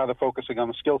 but rather focusing on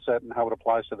the skill set and how it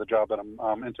applies to the job that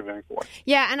I'm interviewing for?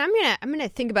 Yeah, and I'm gonna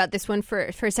think about this one for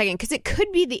a second, because it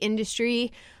could be the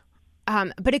industry,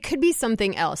 but it could be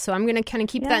something else. So I'm gonna kind of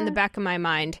keep that in the back of my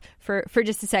mind for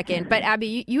just a second. But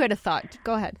Abby, you had a thought.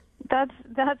 Go ahead.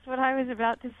 That's what I was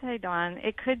about to say, Dawn.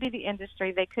 It could be the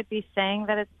industry. They could be saying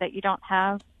that you don't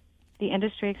have the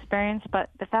industry experience, but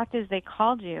the fact is they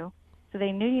called you, so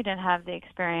they knew you didn't have the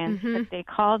experience, but they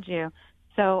called you.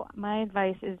 So my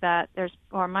advice is that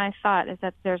my thought is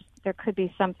that there could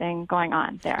be something going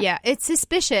on there. Yeah, it's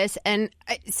suspicious. And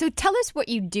so tell us what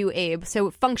you do, Abe. So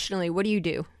functionally, what do you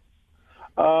do?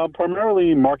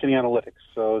 Primarily marketing analytics,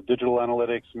 so digital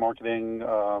analytics, marketing,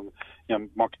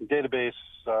 marketing database,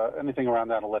 anything around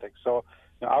analytics. So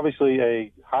obviously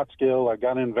a hot skill. I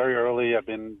got in very early. I've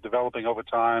been developing over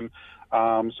time.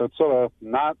 So it's sort of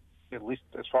not, at least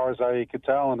as far as I could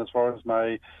tell and as far as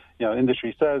my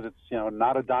industry says, it's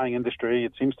not a dying industry.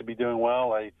 It seems to be doing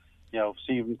well. I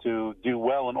seem to do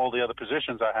well in all the other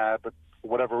positions I had, but for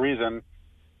whatever reason,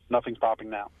 nothing's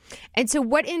popping now. And so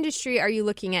what industry are you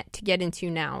looking at to get into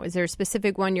now? Is there a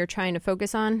specific one you're trying to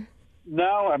focus on?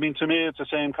 No, I mean, to me, it's the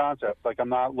same concept. Like, I'm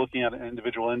not looking at an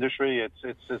individual industry.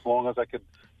 It's as long as I could,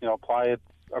 apply it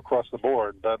across the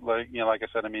board. But like I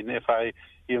said, I mean,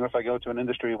 even if I go to an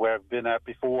industry where I've been at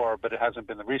before, but it hasn't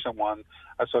been the recent one,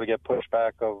 I sort of get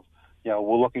pushback of,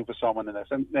 we're looking for someone in this.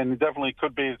 And it definitely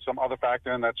could be some other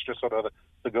factor, and that's just sort of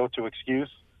the go-to excuse.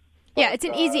 Yeah, it's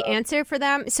an easy answer for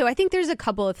them. So I think there's a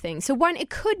couple of things. So one, it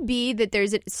could be that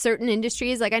there's certain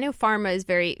industries, like I know pharma is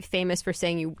very famous for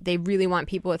saying they really want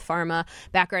people with pharma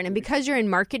background. And because you're in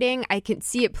marketing, I can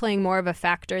see it playing more of a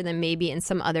factor than maybe in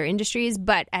some other industries.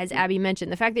 But as Abby mentioned,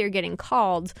 the fact that you're getting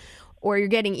called or you're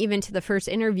getting even to the first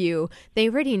interview, they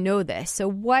already know this. So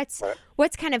what's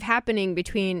kind of happening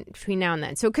between now and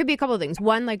then? So it could be a couple of things.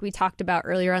 One, like we talked about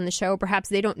earlier on the show, perhaps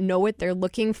they don't know what they're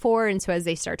looking for. And so as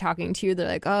they start talking to you, they're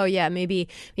like, oh, yeah, maybe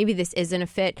this isn't a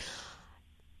fit.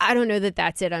 I don't know that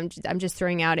that's it. I'm just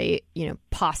throwing out a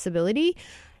possibility.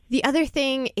 The other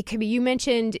thing, it could be you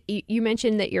mentioned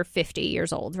that you're 50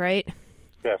 years old, right?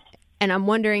 Yes. And I'm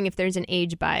wondering if there's an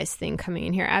age bias thing coming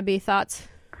in here. Abby, thoughts?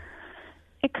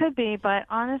 It could be, but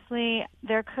honestly,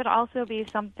 there could also be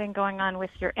something going on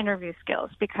with your interview skills,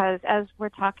 because as we're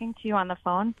talking to you on the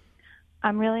phone,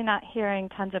 I'm really not hearing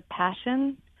tons of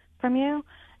passion from you,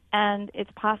 and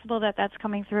it's possible that that's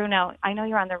coming through. Now, I know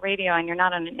you're on the radio and you're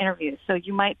not on an interview, so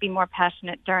you might be more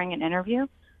passionate during an interview,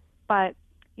 but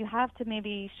you have to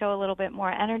maybe show a little bit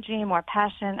more energy, more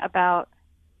passion about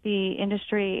the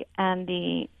industry and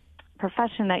the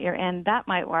profession that you're in. That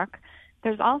might work.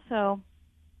 There's also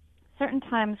certain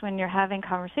times when you're having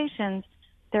conversations,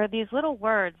 there are these little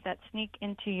words that sneak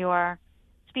into your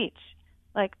speech.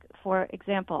 Like, for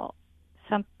example,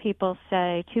 some people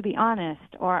say, to be honest,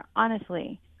 or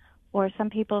honestly, or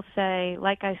some people say,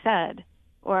 like I said,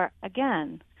 or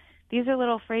again. These are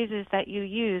little phrases that you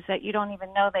use that you don't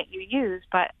even know that you use,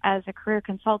 but as a career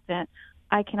consultant,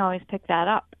 I can always pick that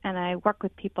up, and I work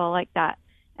with people like that.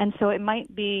 And so it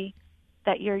might be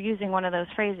that you're using one of those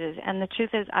phrases. And the truth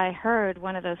is, I heard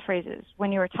one of those phrases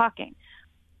when you were talking.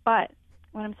 But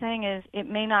what I'm saying is it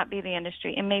may not be the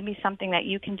industry. It may be something that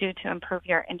you can do to improve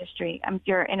your industry,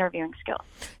 your interviewing skills.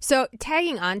 So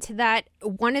tagging on to that,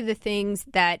 one of the things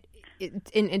that,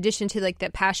 in addition to like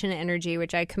that passion and energy,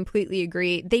 which I completely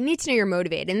agree, they need to know you're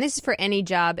motivated. And this is for any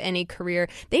job, any career.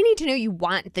 They need to know you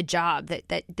want the job,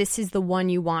 that this is the one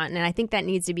you want. And I think that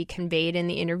needs to be conveyed in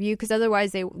the interview, because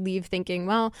otherwise they leave thinking,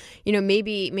 well,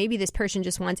 maybe this person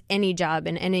just wants any job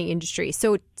in any industry.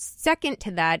 So second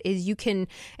to that is you can,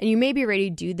 and you may be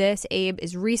ready to do this, Abe,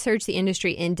 is research the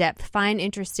industry in depth, find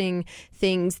interesting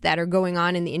things that are going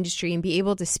on in the industry and be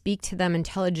able to speak to them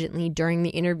intelligently during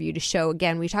the interview to show,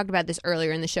 again, we talked about this this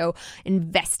earlier in the show,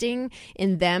 investing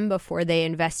in them before they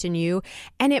invest in you.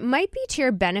 And it might be to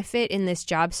your benefit in this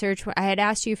job search. I had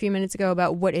asked you a few minutes ago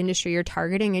about what industry you're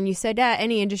targeting, and you said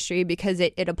any industry because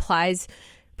it applies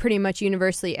pretty much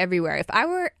universally everywhere. If I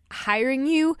were hiring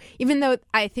you, even though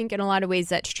I think in a lot of ways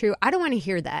that's true, I don't want to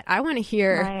hear that. I want to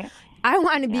hear, right. I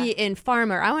want to be in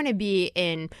pharma, I want to be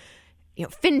in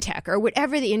fintech or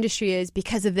whatever the industry is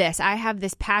because of this. I have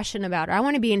this passion about it. I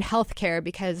want to be in healthcare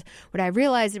because what I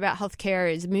realized about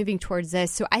healthcare is moving towards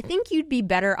this. So I think you'd be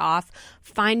better off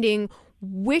finding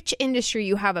which industry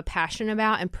you have a passion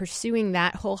about and pursuing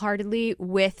that wholeheartedly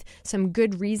with some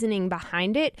good reasoning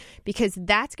behind it, because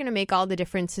that's going to make all the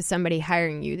difference to somebody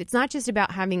hiring you. It's not just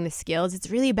about having the skills.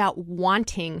 It's really about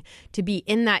wanting to be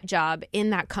in that job, in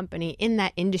that company, in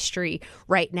that industry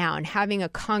right now, and having a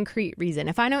concrete reason.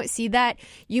 If I don't see that,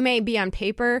 you may be on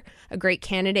paper a great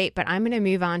candidate, but I'm going to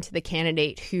move on to the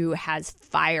candidate who has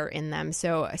fire in them.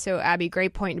 So Abby,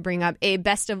 great point to bring up.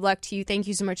 Best of luck to you. Thank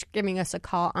you so much for giving us a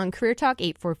call on Career Talk.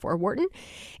 844-WHARTON,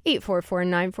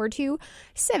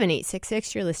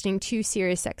 844-942-7866. You're listening to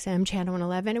Sirius XM Channel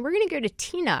 111, and we're going to go to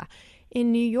Tina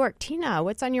in New York. Tina,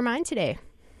 what's on your mind today?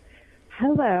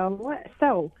 Hello.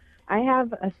 So I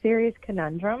have a serious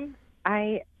conundrum.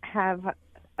 I have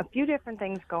a few different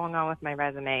things going on with my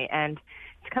resume, and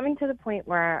it's coming to the point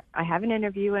where I have an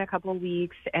interview in a couple of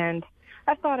weeks, and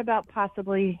I've thought about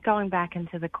possibly going back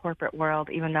into the corporate world,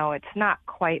 even though it's not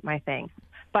quite my thing.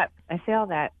 But I say all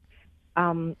that.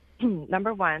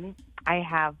 Number one, I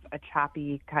have a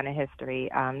choppy kind of history.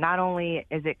 Not only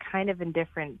is it kind of in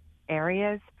different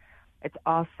areas, it's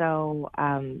also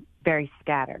very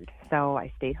scattered. So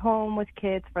I stayed home with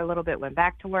kids for a little bit, went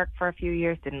back to work for a few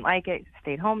years, didn't like it,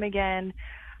 stayed home again.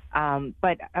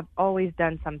 But I've always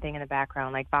done something in the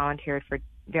background, like volunteered for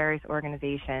various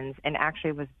organizations and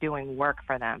actually was doing work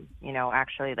for them,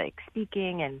 actually like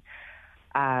speaking and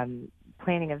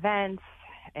planning events.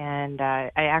 And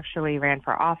I actually ran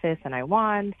for office and I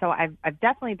won. So I've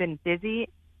definitely been busy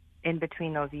in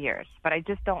between those years, but I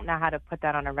just don't know how to put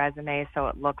that on a resume so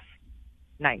it looks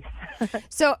nice.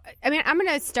 So, I'm going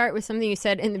to start with something you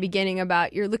said in the beginning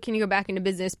about you're looking to go back into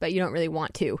business, but you don't really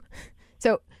want to.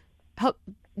 So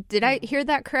did I hear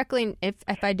that correctly?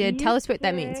 If I did, tell us what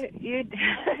that means.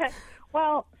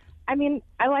 Well, I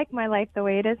like my life the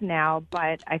way it is now,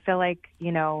 but I feel like,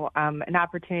 an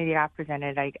opportunity got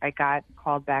presented. I got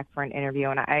called back for an interview,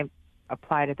 and I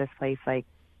applied at this place like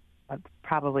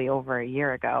probably over a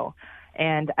year ago.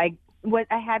 And I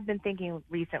had been thinking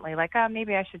recently, like,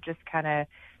 maybe I should just kind of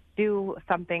do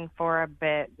something for a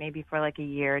bit, maybe for like a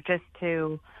year, just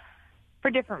for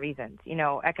different reasons,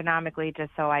 economically,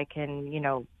 just so I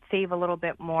can, save a little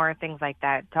bit more, things like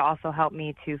that, to also help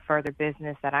me to further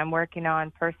business that I'm working on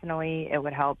personally. It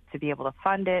would help to be able to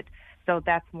fund it. So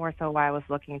that's more so why I was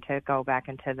looking to go back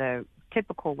into the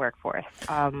typical workforce.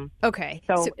 Okay.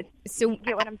 So you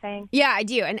get what I'm saying? Yeah, I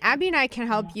do. And Abby and I can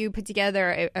help you put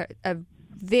together a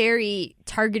very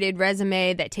targeted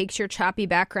resume that takes your choppy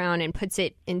background and puts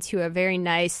it into a very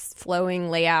nice flowing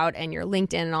layout and your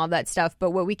LinkedIn and all that stuff.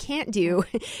 But what we can't do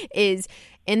is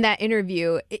in that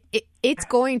interview, it's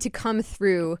going to come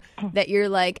through that you're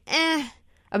like,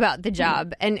 about the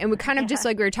job. And we kind of just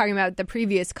like we were talking about the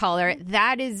previous caller,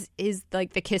 that is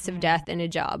like the kiss of death in a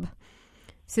job.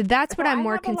 So that's what I'm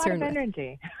more concerned with.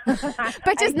 Energy.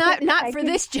 But just not for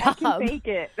this job. I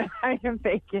can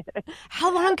fake it.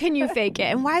 How long can you fake it?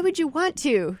 And why would you want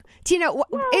to? Tina,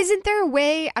 isn't there a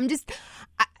way?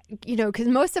 Because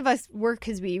most of us work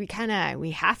because we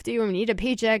have to, and we need a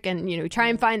paycheck, and, we try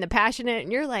and find the passionate,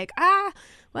 and you're like,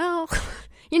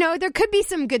 there could be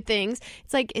some good things.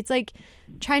 It's like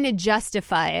trying to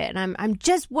justify it. And I'm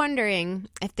just wondering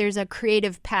if there's a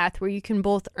creative path where you can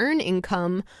both earn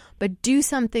income, but do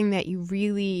something that you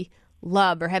really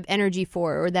love or have energy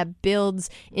for, or that builds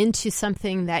into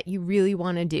something that you really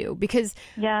want to do. Because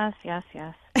yes. Yeah.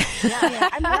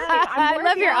 I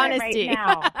love your honesty. Right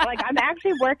now. Like, I'm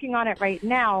actually working on it right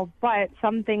now, but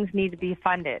some things need to be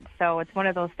funded. So it's one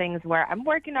of those things where I'm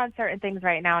working on certain things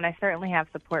right now, and I certainly have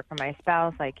support from my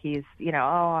spouse. Like, he's, he's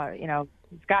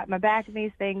got my back in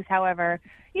these things. However,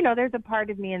 there's a part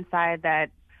of me inside that,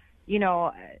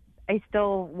 I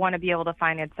still want to be able to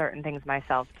finance certain things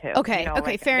myself too. Okay.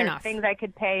 Fair enough. Things I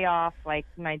could pay off, like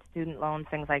my student loans,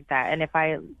 things like that. And if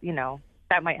I,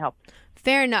 that might help.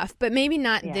 Fair enough, but maybe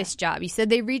not this job. You said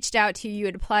they reached out to you. You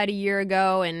had applied a year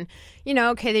ago, and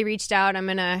they reached out. I'm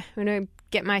gonna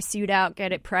get my suit out,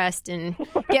 get it pressed, and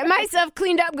get myself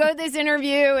cleaned up. Go to this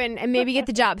interview, and maybe get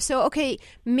the job. So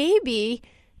maybe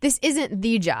this isn't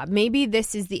the job. Maybe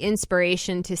this is the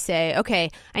inspiration to say, okay,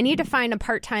 I need to find a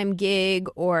part-time gig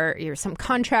or some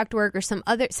contract work or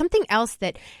something else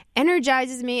that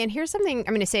energizes me. And here's something I'm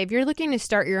going to say. If you're looking to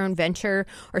start your own venture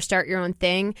or start your own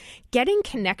thing, getting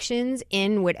connections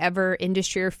in whatever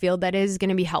industry or field that is going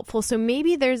to be helpful. So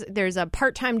maybe there's a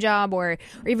part-time job or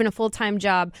even a full-time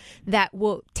job that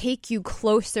will take you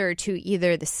closer to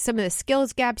either some of the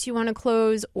skills gaps you want to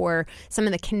close or some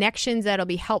of the connections that'll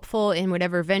be helpful in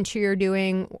whatever venture you're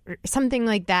doing, or something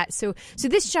like that. So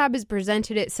this job has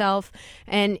presented itself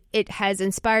and it has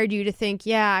inspired you to think,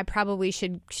 yeah, I probably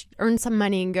should earn some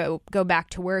money and go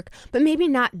back to work, but maybe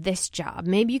not this job.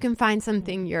 Maybe you can find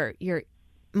something you're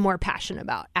more passionate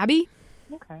about. Abby?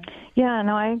 Okay. Yeah,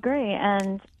 no, I agree.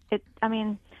 And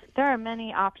there are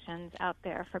many options out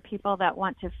there for people that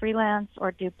want to freelance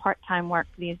or do part-time work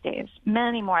these days.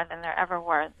 Many more than there ever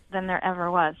was.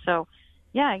 So,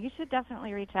 yeah, you should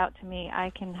definitely reach out to me.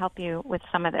 I can help you with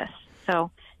some of this.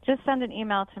 So just send an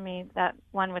email to me, that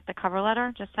one with the cover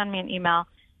letter. Just send me an email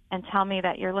and tell me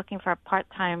that you're looking for a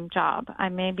part-time job. I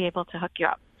may be able to hook you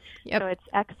up. Yep. So it's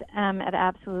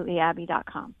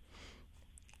xm@absolutelyabby.com.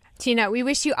 Tina, we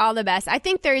wish you all the best. I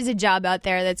think there is a job out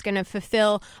there that's going to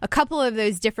fulfill a couple of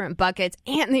those different buckets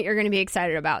and that you're going to be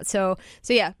excited about. So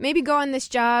yeah, maybe go on this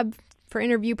job for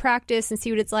interview practice and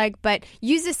see what it's like, but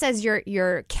use this as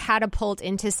your catapult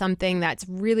into something that's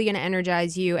really going to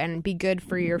energize you and be good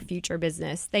for your future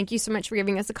business. Thank you so much for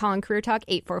giving us a call on Career Talk,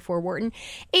 844-WHARTON,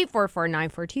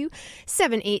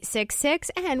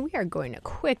 844-942-7866. And we are going to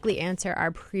quickly answer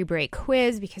our pre-break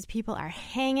quiz because people are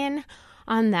hanging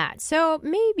on that. So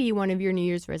maybe one of your New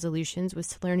Year's resolutions was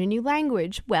to learn a new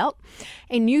language. Well,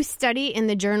 a new study in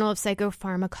the Journal of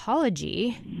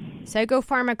Psychopharmacology,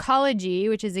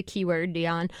 which is a keyword,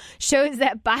 Dion, shows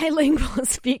that bilingual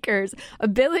speakers'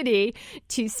 ability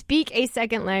to speak a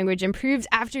second language improves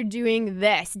after doing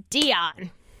this.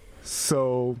 Dion.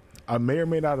 So I may or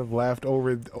may not have laughed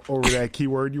over that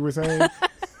keyword you were saying.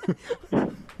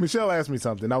 Michelle asked me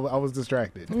something. I was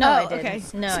distracted. No, I didn't. Okay.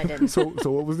 No, I didn't. So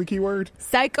what was the key word?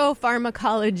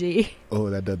 Psychopharmacology.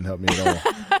 Oh, that doesn't help me at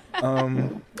all.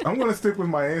 I'm going to stick with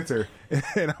my answer,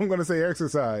 and I'm going to say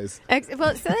exercise.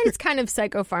 Well, so that is kind of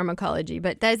psychopharmacology,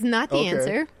 but that's not the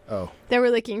answer that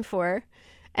we're looking for.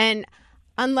 And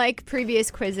unlike previous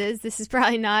quizzes, this is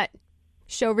probably not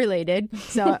show related.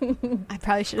 So I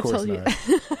probably should have told you.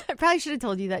 I probably should have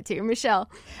told you that too,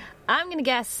 Michelle. I'm going to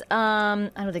guess,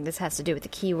 I don't think this has to do with the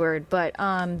keyword, but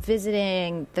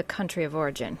visiting the country of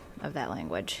origin of that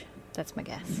language. That's my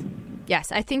guess.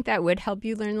 Yes, I think that would help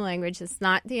you learn the language. It's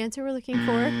not the answer we're looking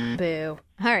for. Boo.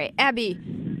 All right, Abby.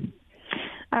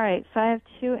 All right, so I have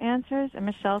two answers, and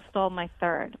Michelle stole my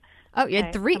third. Oh, you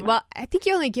had three? Well, I think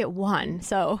you only get one,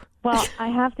 so. Well, I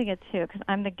have to get two because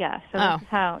I'm the guest, so this is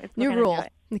how it's new rule.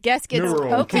 The guest gets,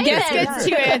 okay, the guest gets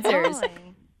two answers.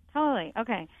 Totally.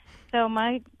 Okay, so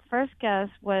my first guess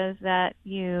was that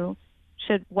you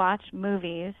should watch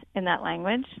movies in that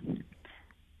language.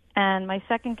 And my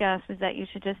second guess was that you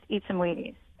should just eat some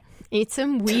Wheaties. Eat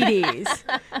some Wheaties.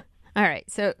 All right.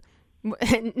 So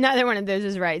neither one of those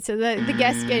is right. So the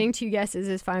guest getting two guesses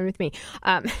is fine with me.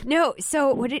 No.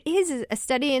 So what it is a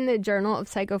study in the Journal of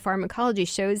Psychopharmacology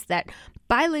shows that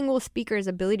bilingual speakers'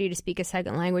 ability to speak a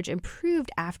second language improved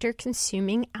after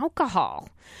consuming alcohol.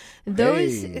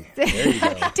 Those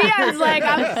Dion's like,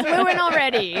 I'm fluent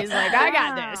already. He's like, I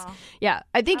got this. Yeah,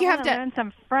 I think you have to learn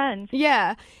some French.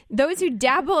 Yeah, those who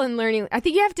dabble in learning, I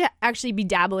think you have to actually be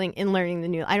dabbling in learning the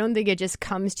new. I don't think it just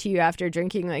comes to you after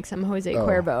drinking like some Jose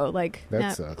Cuervo. Like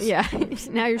that sucks. Yeah,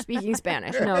 now you're speaking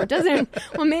Spanish. No, it doesn't.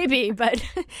 Well, maybe, but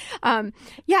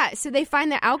yeah. So they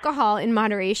find that alcohol in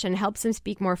moderation helps them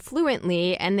speak more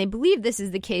fluently, and they believe this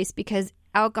is the case because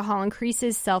alcohol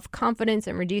increases self-confidence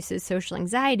and reduces social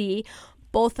anxiety,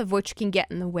 both of which can get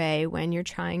in the way when you're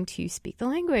trying to speak the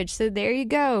language. So there you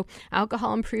go.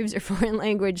 Alcohol improves your foreign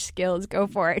language skills. Go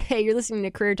for it. Hey, you're listening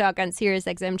to Career Talk on Sirius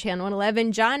XM Channel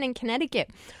 111. John in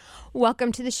Connecticut,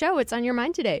 welcome to the show. What's on your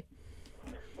mind today?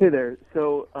 Hey there.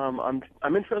 So I'm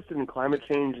interested in climate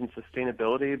change and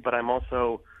sustainability, but I'm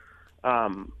also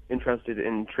interested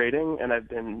in trading, and I've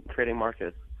been trading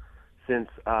markets since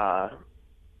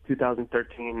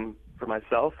 2013 for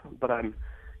myself, but I'm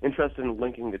interested in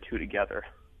linking the two together.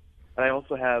 And I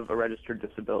also have a registered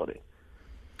disability.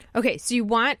 Okay, so you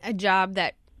want a job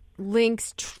that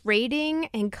links trading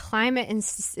and climate and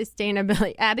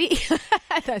sustainability. Abby?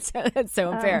 that's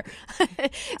so unfair.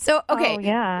 So, okay. Oh,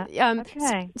 yeah.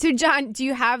 Okay. So, John,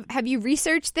 have you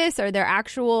researched this? Are there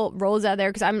actual roles out there?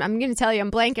 Because I'm going to tell you,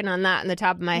 I'm blanking on that on the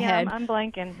top of my head. I'm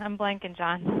blanking,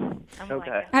 John.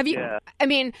 Okay. Have you? Yeah. I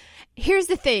mean, here's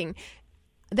the thing.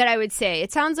 that I would say.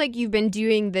 It sounds like you've been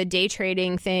doing the day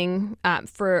trading thing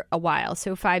for a while,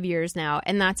 so 5 years now,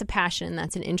 and that's a passion,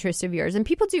 that's an interest of yours, and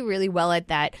people do really well at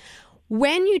that.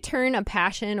 When you turn a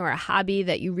passion or a hobby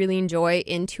that you really enjoy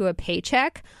into a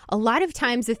paycheck, a lot of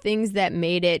times the things that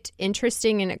made it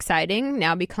interesting and exciting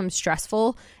now become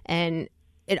stressful, and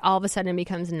it all of a sudden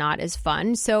becomes not as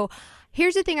fun. So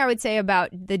here's the thing I would say about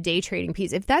the day trading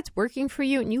piece. If that's working for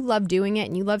you and you love doing it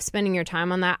and you love spending your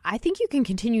time on that, I think you can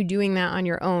continue doing that on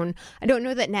your own. I don't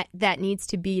know that that needs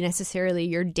to be necessarily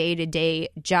your day-to-day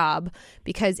job,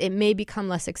 because it may become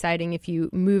less exciting if you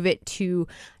move it to,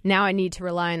 now I need to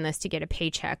rely on this to get a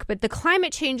paycheck. But the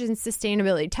climate change and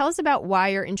sustainability, tell us about why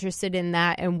you're interested in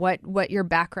that and what your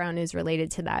background is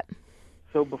related to that.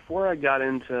 So before I got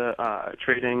into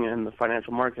trading in the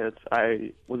financial markets,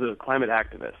 I was a climate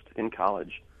activist in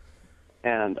college.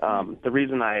 And the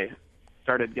reason I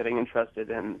started getting interested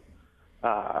in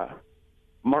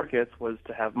markets was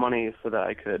to have money so that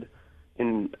I could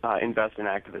invest in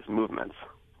activist movements,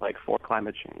 like for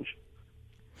climate change.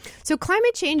 So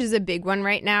climate change is a big one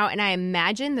right now, and I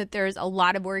imagine that there's a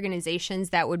lot of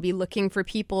organizations that would be looking for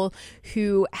people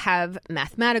who have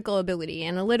mathematical ability,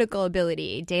 analytical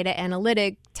ability, data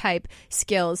analytic type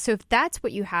skills. So if that's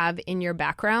what you have in your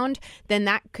background, then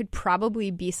that could probably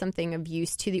be something of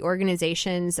use to the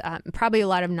organizations, probably a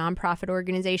lot of nonprofit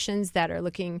organizations that are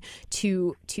looking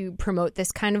to promote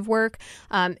this kind of work.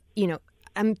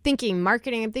 I'm thinking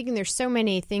marketing. I'm thinking there's so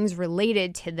many things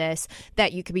related to this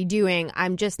that you could be doing.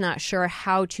 I'm just not sure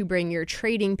how to bring your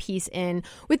trading piece in,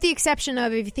 with the exception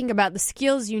of, if you think about the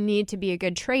skills you need to be a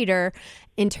good trader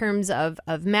in terms of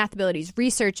math abilities,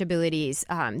 research abilities,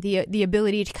 the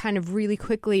ability to kind of really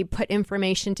quickly put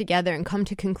information together and come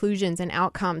to conclusions and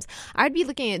outcomes. I'd be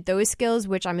looking at those skills,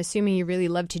 which I'm assuming you really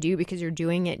love to do because you're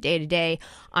doing it day to day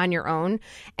on your own,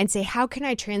 and say, how can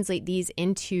I translate these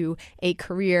into a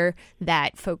career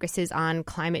that focuses on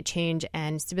climate change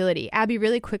and stability? Abby,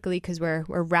 really quickly, because we're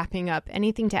wrapping up.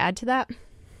 Anything to add to that?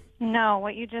 No,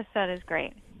 what you just said is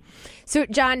great. So,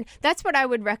 John, that's what I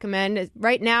would recommend.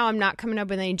 Right now, I'm not coming up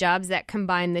with any jobs that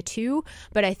combine the two,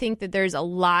 but I think that there's a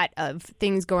lot of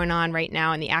things going on right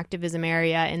now in the activism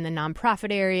area, in the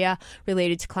nonprofit area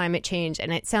related to climate change,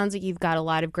 and it sounds like you've got a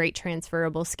lot of great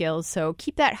transferable skills. So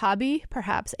keep that hobby,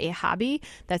 perhaps a hobby.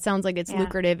 That sounds like it's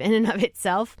lucrative in and of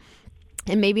itself.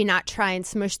 And maybe not try and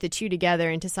smush the two together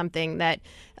into something that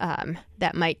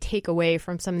that might take away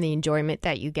from some of the enjoyment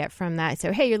that you get from that.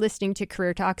 So, hey, you're listening to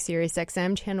Career Talk, Sirius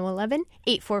XM, Channel 11,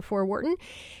 844-WHARTON,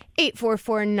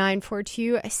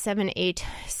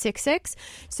 844-942-7866.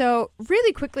 So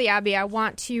really quickly, Abby, I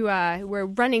want to, we're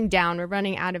running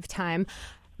out of time.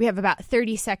 We have about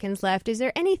 30 seconds left. Is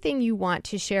there anything you want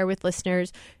to share with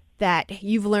listeners that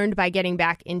you've learned by getting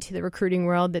back into the recruiting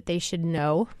world that they should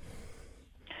know?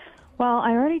 Well,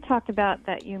 I already talked about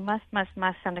that you must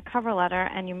send a cover letter,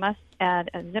 and you must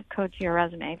add a zip code to your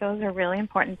resume. Those are really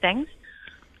important things.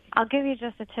 I'll give you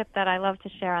just a tip that I love to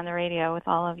share on the radio with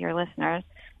all of your listeners,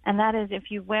 and that is,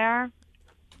 if you wear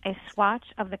a swatch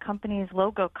of the company's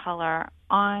logo color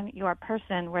on your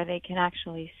person where they can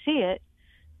actually see it,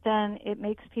 then it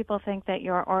makes people think that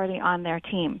you're already on their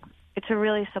team. It's a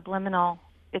really subliminal,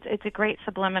 it's a great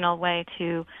subliminal way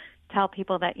to tell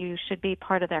people that you should be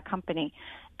part of their company.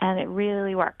 And it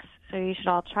really works. So you should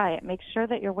all try it. Make sure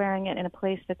that you're wearing it in a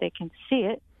place that they can see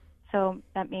it. So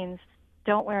that means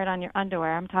don't wear it on your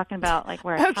underwear. I'm talking about like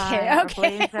wear a tie or a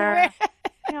blazer.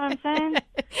 You know what I'm saying?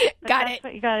 That's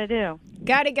what you got to do.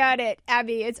 Got it.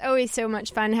 Abby, it's always so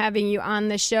much fun having you on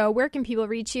the show. Where can people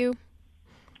reach you?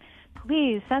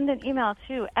 Please send an email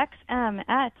to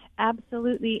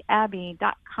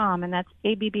xm@absolutelyabbey.com, and that's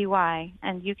ABBY.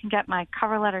 And you can get my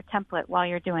cover letter template while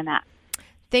you're doing that.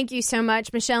 Thank you so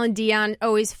much, Michelle and Dion.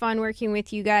 Always fun working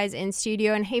with you guys in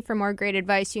studio. And hey, for more great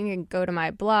advice, you can go to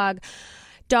my blog,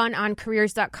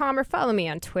 DawnOnCareers.com, or follow me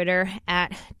on Twitter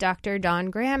at Dr. Dawn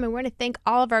Graham. I want to thank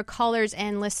all of our callers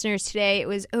and listeners today. It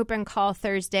was Open Call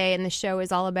Thursday, and the show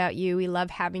is all about you. We love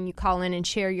having you call in and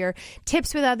share your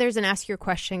tips with others and ask your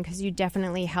question, because you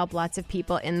definitely help lots of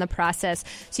people in the process.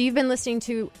 So you've been listening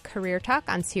to Career Talk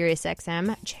on Sirius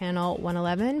XM, Channel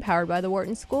 111, powered by the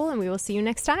Wharton School, and we will see you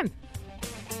next time.